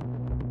 a.m.,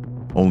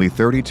 only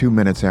 32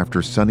 minutes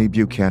after Sonny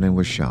Buchanan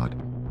was shot,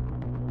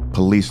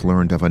 police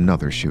learned of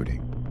another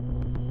shooting.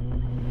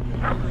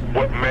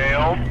 What,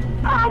 ma'am?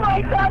 Oh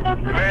my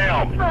God,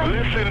 Ma'am,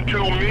 listen to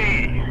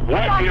me.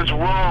 What is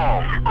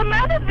wrong? A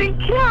man has been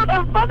killed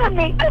in front of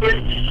me. I was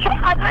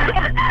shot.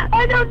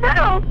 I don't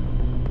know.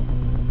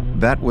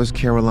 That was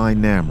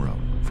Caroline Namro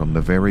from the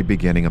very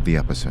beginning of the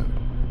episode.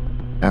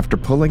 After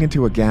pulling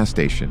into a gas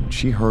station,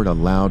 she heard a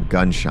loud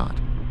gunshot.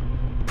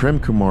 Prem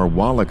Kumar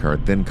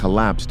Walekar then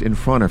collapsed in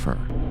front of her.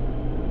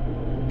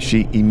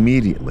 She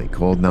immediately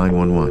called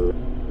 911.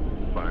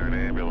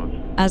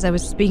 As I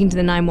was speaking to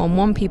the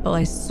 911 people,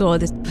 I saw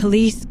this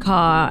police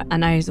car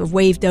and I sort of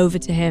waved over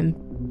to him.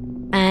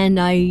 And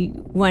I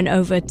went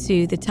over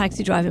to the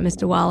taxi driver,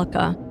 Mr.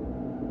 Walekar.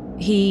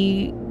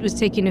 He was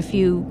taking a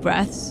few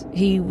breaths.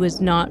 He was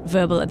not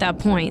verbal at that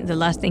point. The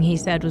last thing he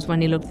said was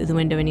when he looked through the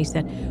window and he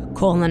said,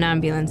 "Call an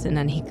ambulance," and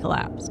then he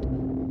collapsed.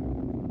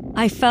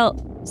 I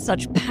felt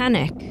such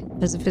panic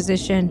as a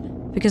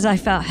physician because I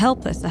felt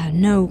helpless. I had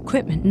no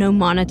equipment, no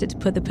monitor to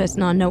put the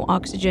person on, no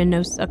oxygen,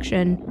 no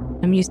suction.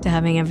 I'm used to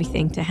having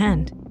everything to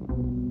hand.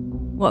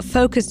 What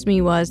focused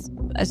me was,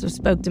 as I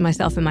spoke to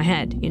myself in my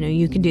head,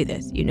 you can do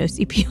this,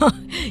 CPR,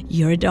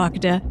 you're a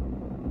doctor.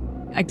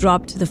 I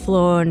dropped to the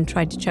floor and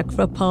tried to check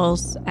for a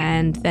pulse,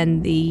 and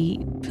then the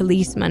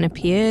policeman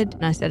appeared,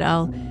 and I said,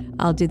 I'll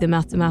do the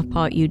mouth-to-mouth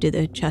part, you do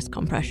the chest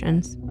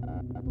compressions.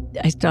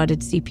 I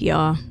started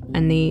CPR,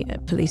 and the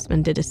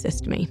policeman did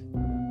assist me.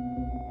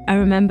 I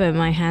remember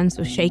my hands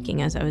were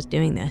shaking as I was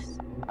doing this.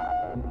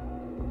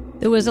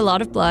 There was a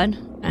lot of blood,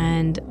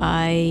 and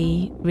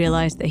I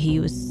realized that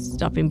he was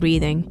stopping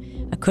breathing.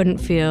 I couldn't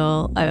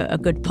feel a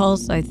good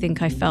pulse. I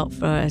think I felt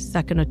for a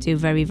second or two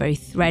very, very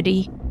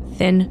thready,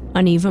 thin,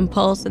 uneven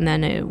pulse, and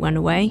then it went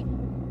away.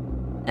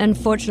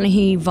 Unfortunately,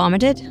 he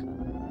vomited.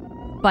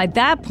 By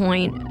that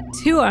point,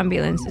 2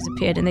 ambulances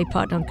appeared and they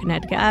parked on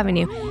Connecticut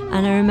Avenue.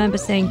 And I remember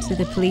saying to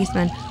the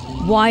policeman,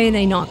 "Why are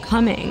they not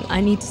coming?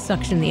 I need to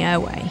suction the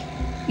airway.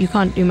 You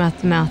can't do mouth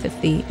to mouth if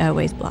the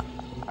airway's blocked."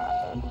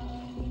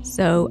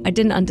 So I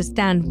didn't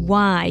understand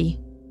why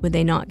were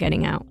they not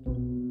getting out.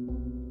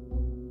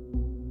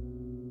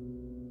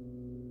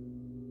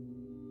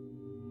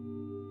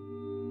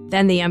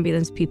 Then the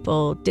ambulance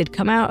people did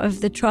come out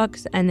of the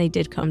trucks and they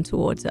did come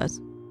towards us.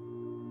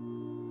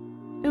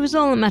 It was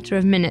all a matter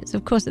of minutes.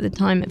 Of course, at the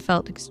time, it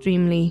felt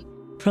extremely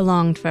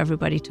prolonged for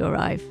everybody to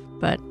arrive,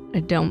 but I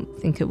don't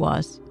think it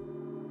was.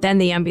 Then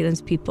the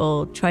ambulance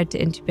people tried to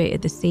intubate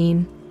at the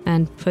scene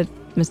and put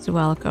Mr.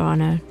 Walekar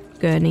on a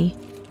gurney.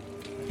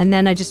 And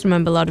then I just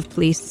remember a lot of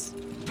police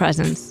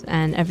presence,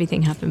 and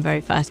everything happened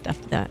very fast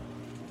after that.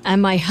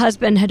 And my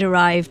husband had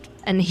arrived,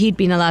 and he'd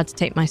been allowed to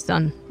take my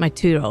son, my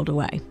 2-year-old,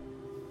 away.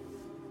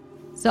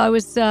 So I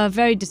was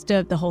very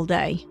disturbed the whole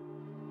day.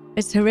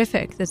 It's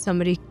horrific that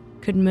somebody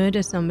could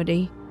murder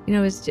somebody.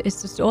 It's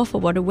just awful.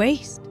 What a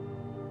waste.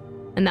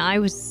 And I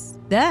was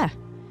there.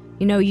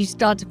 You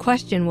start to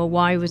question, well,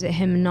 why was it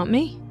him and not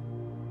me?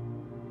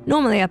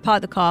 Normally, I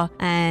park the car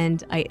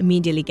and I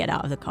immediately get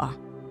out of the car.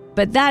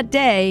 But that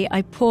day,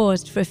 I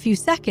paused for a few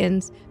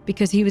seconds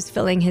because he was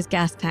filling his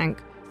gas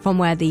tank from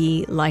where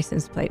the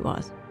license plate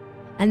was.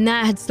 And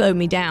that had slowed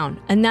me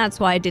down, and that's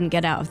why I didn't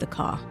get out of the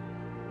car.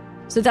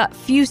 So that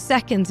few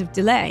seconds of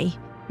delay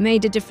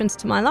made a difference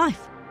to my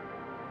life.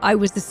 I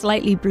was the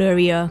slightly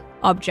blurrier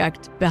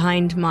object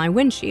behind my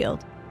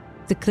windshield.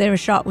 The clearer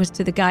shot was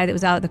to the guy that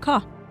was out of the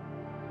car.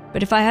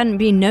 But if I hadn't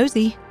been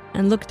nosy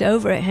and looked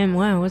over at him,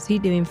 wow, what's he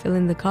doing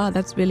filling the car?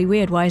 That's really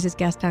weird. Why is his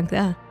gas tank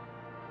there?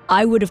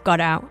 I would have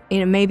got out.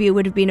 Maybe it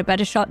would have been a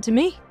better shot to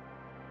me.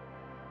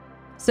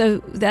 So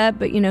there,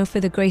 but for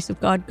the grace of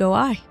God, go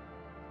I.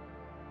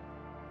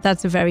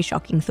 That's a very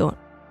shocking thought,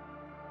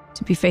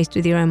 to be faced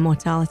with your own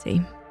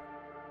mortality.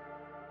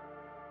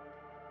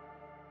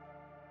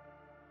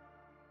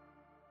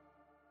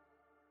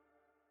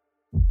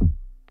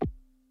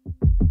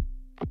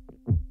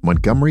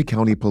 Montgomery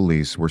County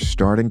Police were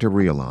starting to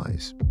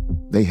realize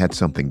they had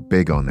something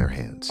big on their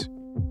hands.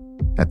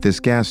 At this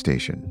gas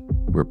station,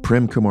 where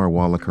Prem Kumar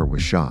Walekar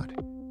was shot,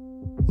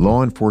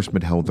 law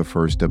enforcement held the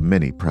first of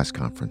many press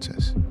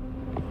conferences.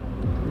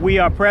 We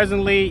are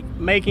presently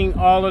making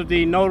all of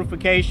the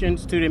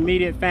notifications to the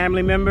immediate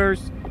family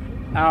members.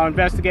 Our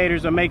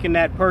investigators are making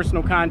that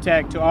personal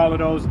contact to all of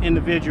those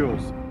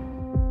individuals.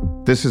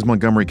 This is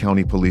Montgomery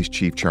County Police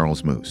Chief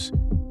Charles Moose.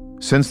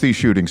 Since these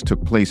shootings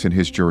took place in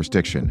his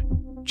jurisdiction,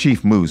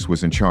 Chief Moose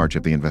was in charge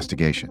of the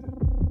investigation.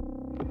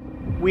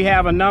 We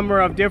have a number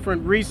of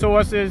different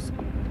resources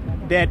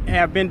that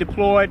have been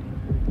deployed.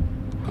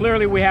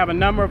 Clearly, we have a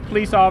number of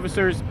police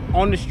officers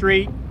on the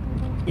street,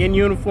 in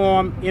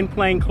uniform, in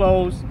plain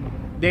clothes.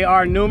 There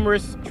are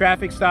numerous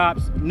traffic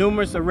stops,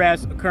 numerous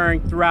arrests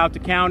occurring throughout the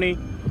county.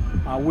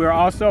 We're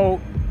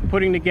also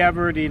putting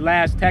together the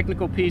last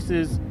technical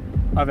pieces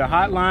of a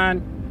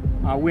hotline.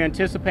 We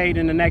anticipate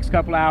in the next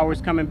couple of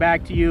hours coming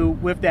back to you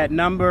with that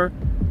number.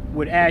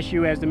 Would ask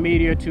you as the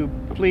media to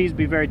please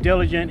be very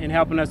diligent in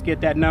helping us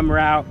get that number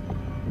out.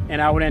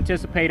 And I would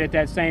anticipate at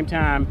that same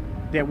time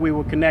that we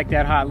will connect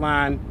that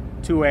hotline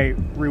to a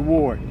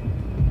reward.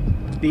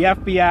 The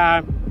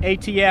FBI,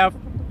 ATF,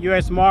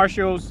 U.S.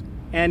 Marshals,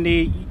 and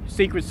the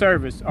Secret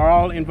Service are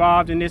all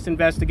involved in this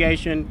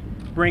investigation,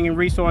 bringing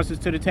resources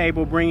to the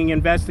table, bringing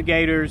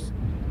investigators,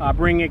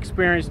 bringing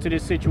experience to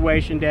this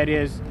situation that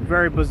is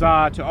very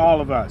bizarre to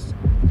all of us.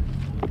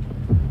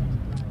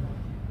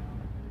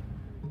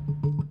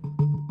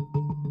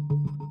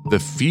 The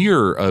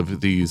fear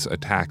of these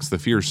attacks, the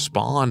fear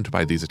spawned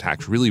by these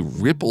attacks, really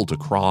rippled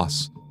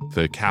across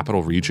the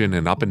capital region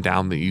and up and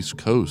down the East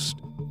Coast.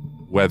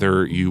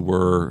 Whether you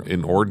were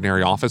an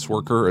ordinary office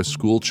worker, a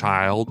school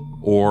child,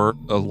 or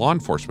a law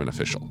enforcement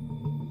official.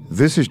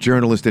 This is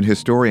journalist and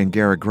historian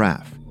Garrett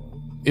Graff.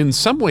 In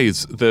some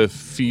ways, the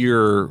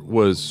fear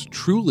was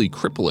truly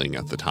crippling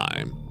at the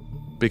time,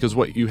 because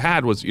what you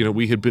had was,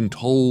 we had been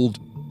told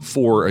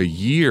for a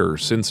year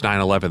since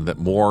 9/11 that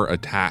more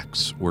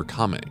attacks were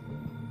coming.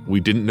 We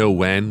didn't know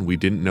when, we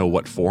didn't know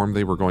what form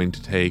they were going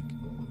to take,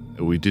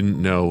 we didn't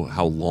know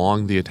how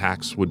long the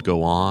attacks would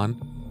go on.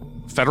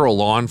 Federal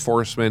law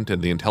enforcement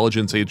and the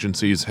intelligence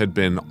agencies had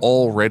been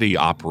already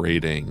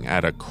operating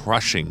at a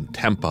crushing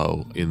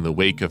tempo in the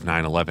wake of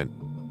 9/11.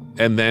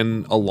 And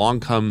then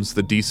along comes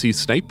the DC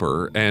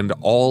sniper, and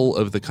all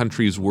of the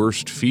country's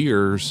worst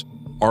fears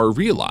are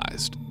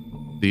realized.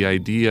 The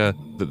idea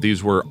that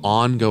these were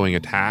ongoing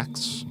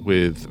attacks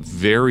with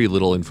very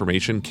little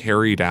information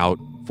carried out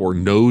for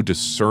no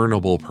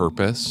discernible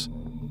purpose.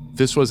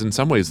 This was in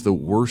some ways the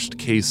worst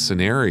case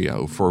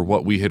scenario for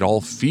what we had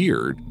all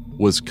feared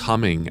was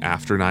coming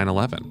after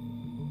 9/11.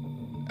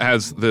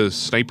 As the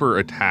sniper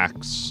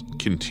attacks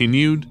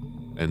continued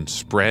and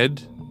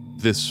spread,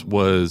 this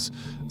was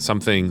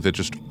something that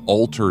just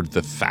altered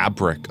the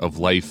fabric of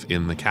life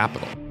in the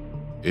Capitol.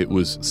 It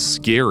was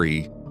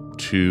scary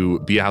to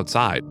be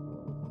outside.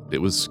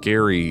 It was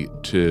scary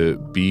to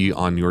be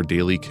on your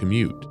daily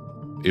commute.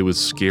 It was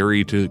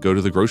scary to go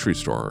to the grocery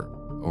store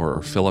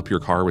or fill up your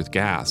car with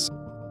gas.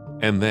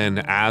 And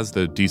then as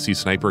the DC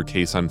sniper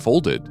case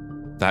unfolded,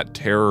 that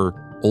terror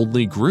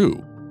only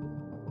grew.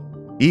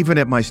 Even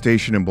at my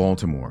station in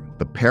Baltimore,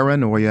 the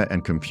paranoia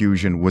and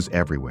confusion was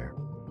everywhere.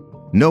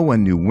 No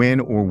one knew when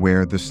or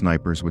where the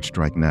snipers would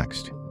strike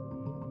next.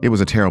 It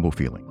was a terrible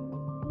feeling,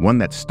 one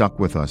that stuck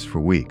with us for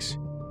weeks.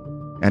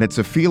 And it's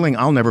a feeling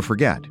I'll never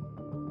forget.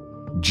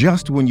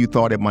 Just when you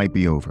thought it might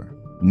be over,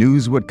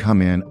 news would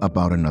come in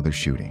about another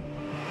shooting.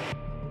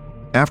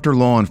 After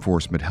law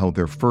enforcement held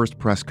their first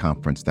press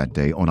conference that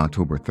day on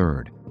October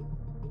 3rd,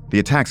 the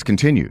attacks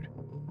continued.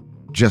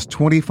 Just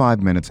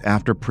 25 minutes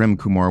after Prem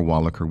Kumar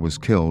Walekar was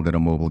killed at a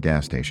Mobil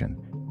gas station,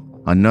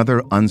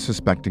 another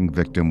unsuspecting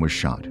victim was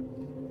shot.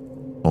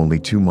 Only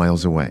 2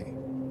 miles away.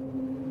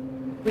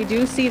 We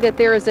do see that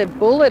there is a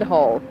bullet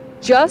hole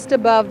just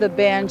above the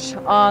bench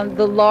on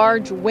the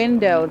large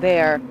window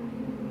there.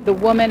 The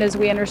woman, as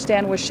we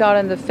understand, was shot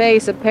in the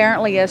face,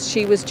 apparently as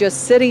she was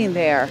just sitting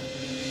there.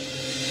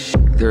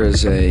 There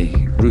is a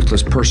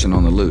ruthless person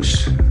on the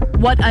loose.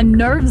 What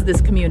unnerves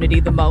this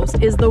community the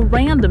most is the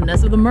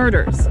randomness of the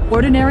murders.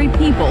 Ordinary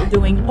people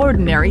doing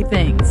ordinary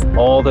things.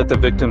 All that the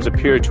victims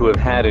appear to have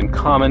had in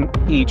common,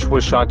 each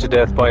was shot to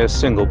death by a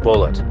single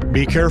bullet.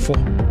 Be careful.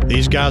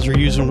 These guys are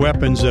using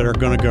weapons that are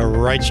going to go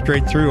right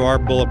straight through our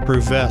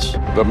bulletproof vests.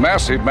 The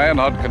massive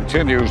manhunt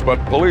continues, but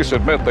police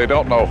admit they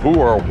don't know who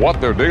or what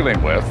they're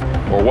dealing with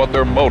or what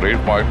their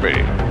motive might be.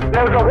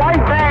 There was a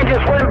white van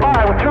just went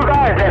by with 2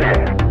 guys in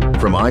it.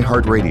 From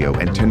iHeartRadio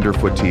and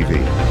Tenderfoot TV,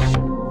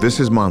 this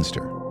is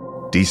Monster,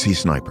 DC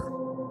Sniper.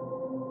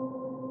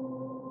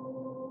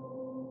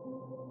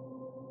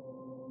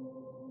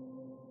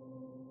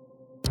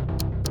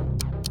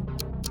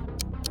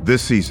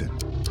 This season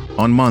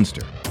on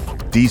Monster,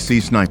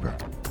 DC Sniper.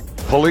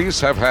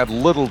 Police have had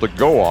little to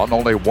go on,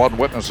 only one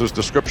witness's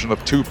description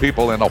of 2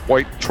 people in a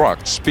white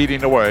truck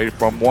speeding away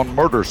from one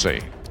murder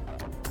scene.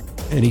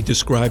 And he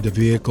described a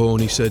vehicle,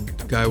 and he said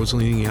the guy was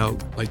leaning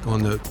out like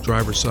on the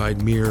driver's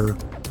side mirror.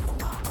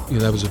 You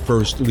know, that was the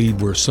first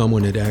lead where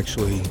someone had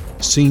actually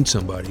seen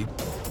somebody.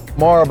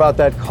 More about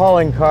that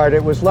calling card.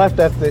 It was left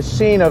at the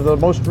scene of the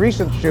most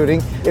recent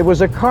shooting. It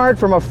was a card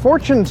from a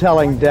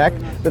fortune-telling deck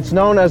that's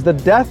known as the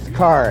Death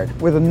Card,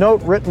 with a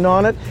note written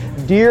on it,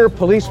 "Dear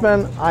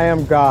policeman, I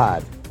am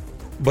God."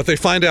 But they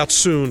find out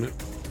soon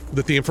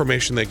that the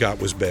information they got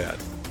was bad.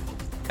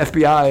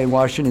 FBI in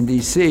Washington,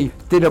 D.C.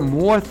 did a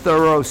more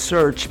thorough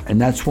search, and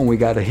that's when we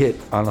got a hit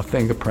on a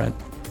fingerprint.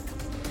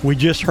 We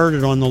just heard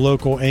it on the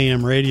local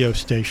AM radio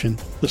station.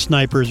 The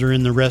snipers are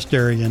in the rest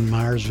area in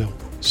Myersville.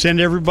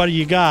 Send everybody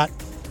you got.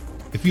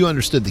 If you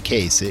understood the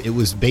case, it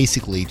was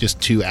basically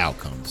just 2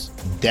 outcomes,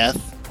 death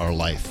or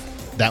life.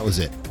 That was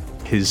it.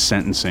 His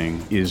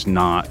sentencing is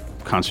not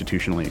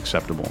constitutionally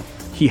acceptable.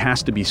 He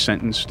has to be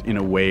sentenced in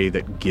a way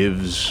that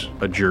gives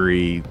a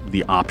jury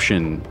the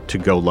option to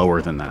go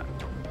lower than that.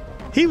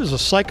 He was a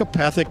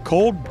psychopathic,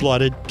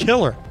 cold-blooded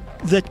killer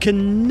that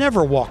can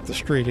never walk the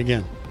street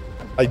again.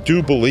 I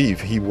do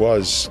believe he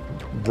was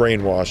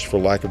brainwashed, for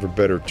lack of a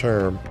better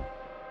term.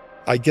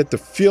 I get the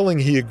feeling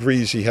he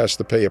agrees he has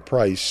to pay a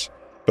price,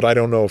 but I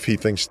don't know if he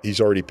thinks he's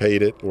already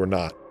paid it or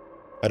not.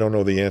 I don't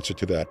know the answer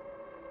to that.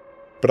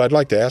 But I'd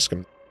like to ask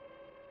him.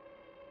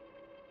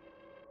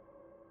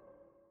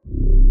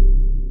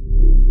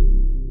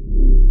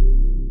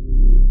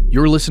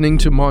 You're listening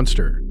to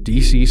Monster,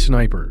 DC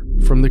Sniper,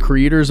 from the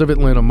creators of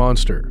Atlanta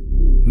Monster.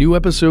 New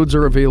episodes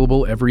are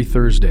available every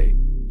Thursday.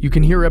 You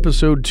can hear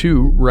episode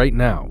 2 right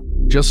now.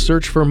 Just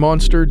search for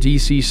Monster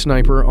DC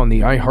Sniper on the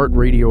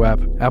iHeartRadio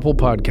app, Apple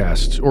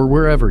Podcasts, or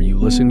wherever you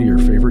listen to your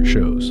favorite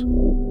shows.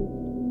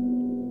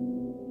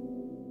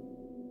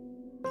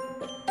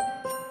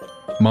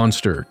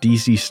 Monster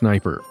DC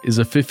Sniper is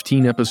a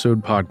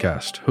 15-episode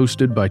podcast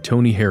hosted by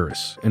Tony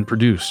Harris and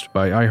produced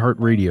by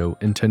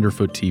iHeartRadio and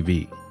Tenderfoot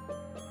TV.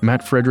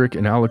 Matt Frederick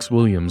and Alex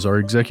Williams are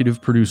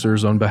executive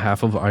producers on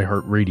behalf of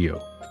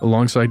iHeartRadio,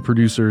 alongside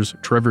producers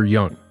Trevor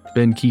Young,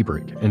 Ben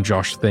Kiebrick, and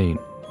Josh Thane.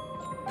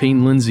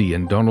 Payne Lindsay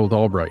and Donald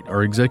Albright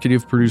are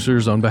executive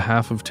producers on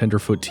behalf of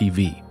Tenderfoot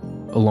TV,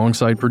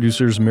 alongside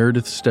producers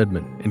Meredith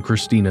Stedman and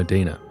Christina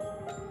Dana.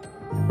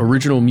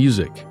 Original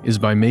music is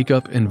by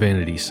Makeup and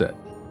Vanity Set.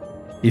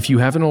 If you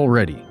haven't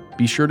already,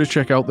 be sure to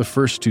check out the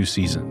first 2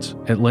 seasons,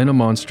 Atlanta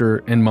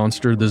Monster and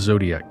Monster the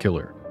Zodiac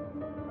Killer.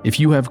 If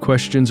you have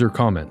questions or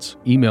comments,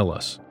 email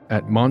us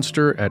at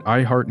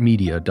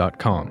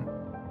monster@iheartmedia.com,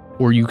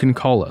 or you can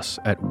call us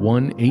at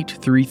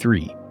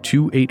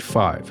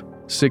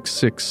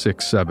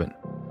 1-833-285-6667.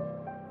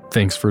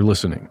 Thanks for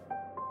listening.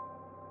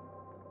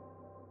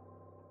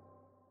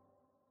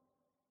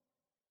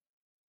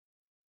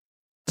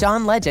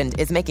 John Legend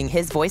is making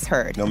his voice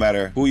heard. No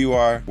matter who you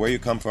are, where you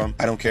come from,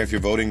 I don't care if you're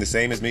voting the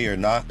same as me or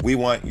not, we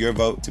want your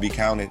vote to be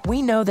counted.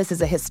 We know this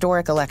is a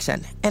historic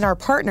election, and our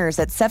partners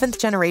at 7th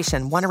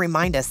Generation want to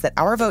remind us that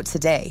our vote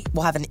today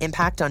will have an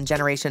impact on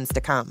generations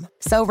to come.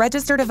 So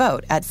register to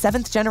vote at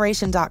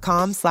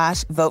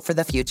 7thgeneration.com/vote for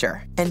the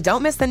future. And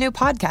don't miss the new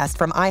podcast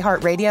from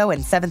iHeartRadio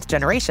and 7th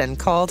Generation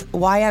called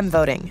Why I'm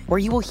Voting, where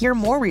you will hear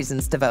more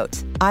reasons to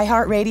vote.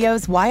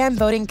 iHeartRadio's Why I'm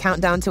Voting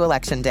Countdown to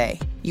Election Day.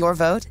 Your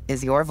vote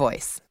is your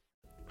voice.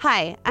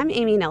 Hi, I'm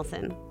Amy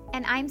Nelson.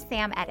 And I'm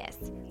Sam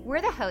Edis. We're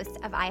the hosts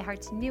of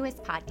iHeart's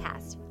newest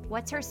podcast,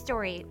 What's Her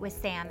Story with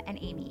Sam and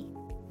Amy.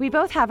 We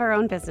both have our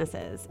own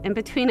businesses, and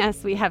between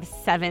us, we have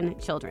 7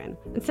 children.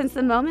 And since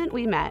the moment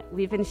we met,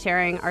 we've been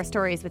sharing our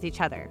stories with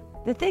each other.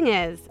 The thing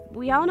is,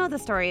 we all know the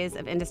stories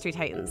of industry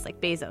titans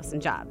like Bezos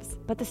and Jobs,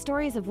 but the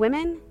stories of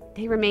women,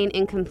 they remain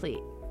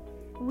incomplete.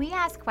 We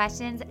ask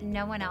questions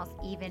no one else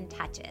even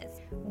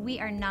touches. We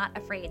are not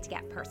afraid to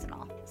get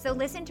personal. So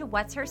listen to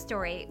What's Her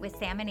Story with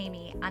Sam and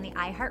Amy on the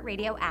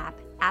iHeartRadio app,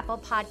 Apple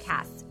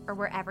Podcasts, or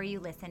wherever you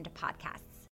listen to podcasts.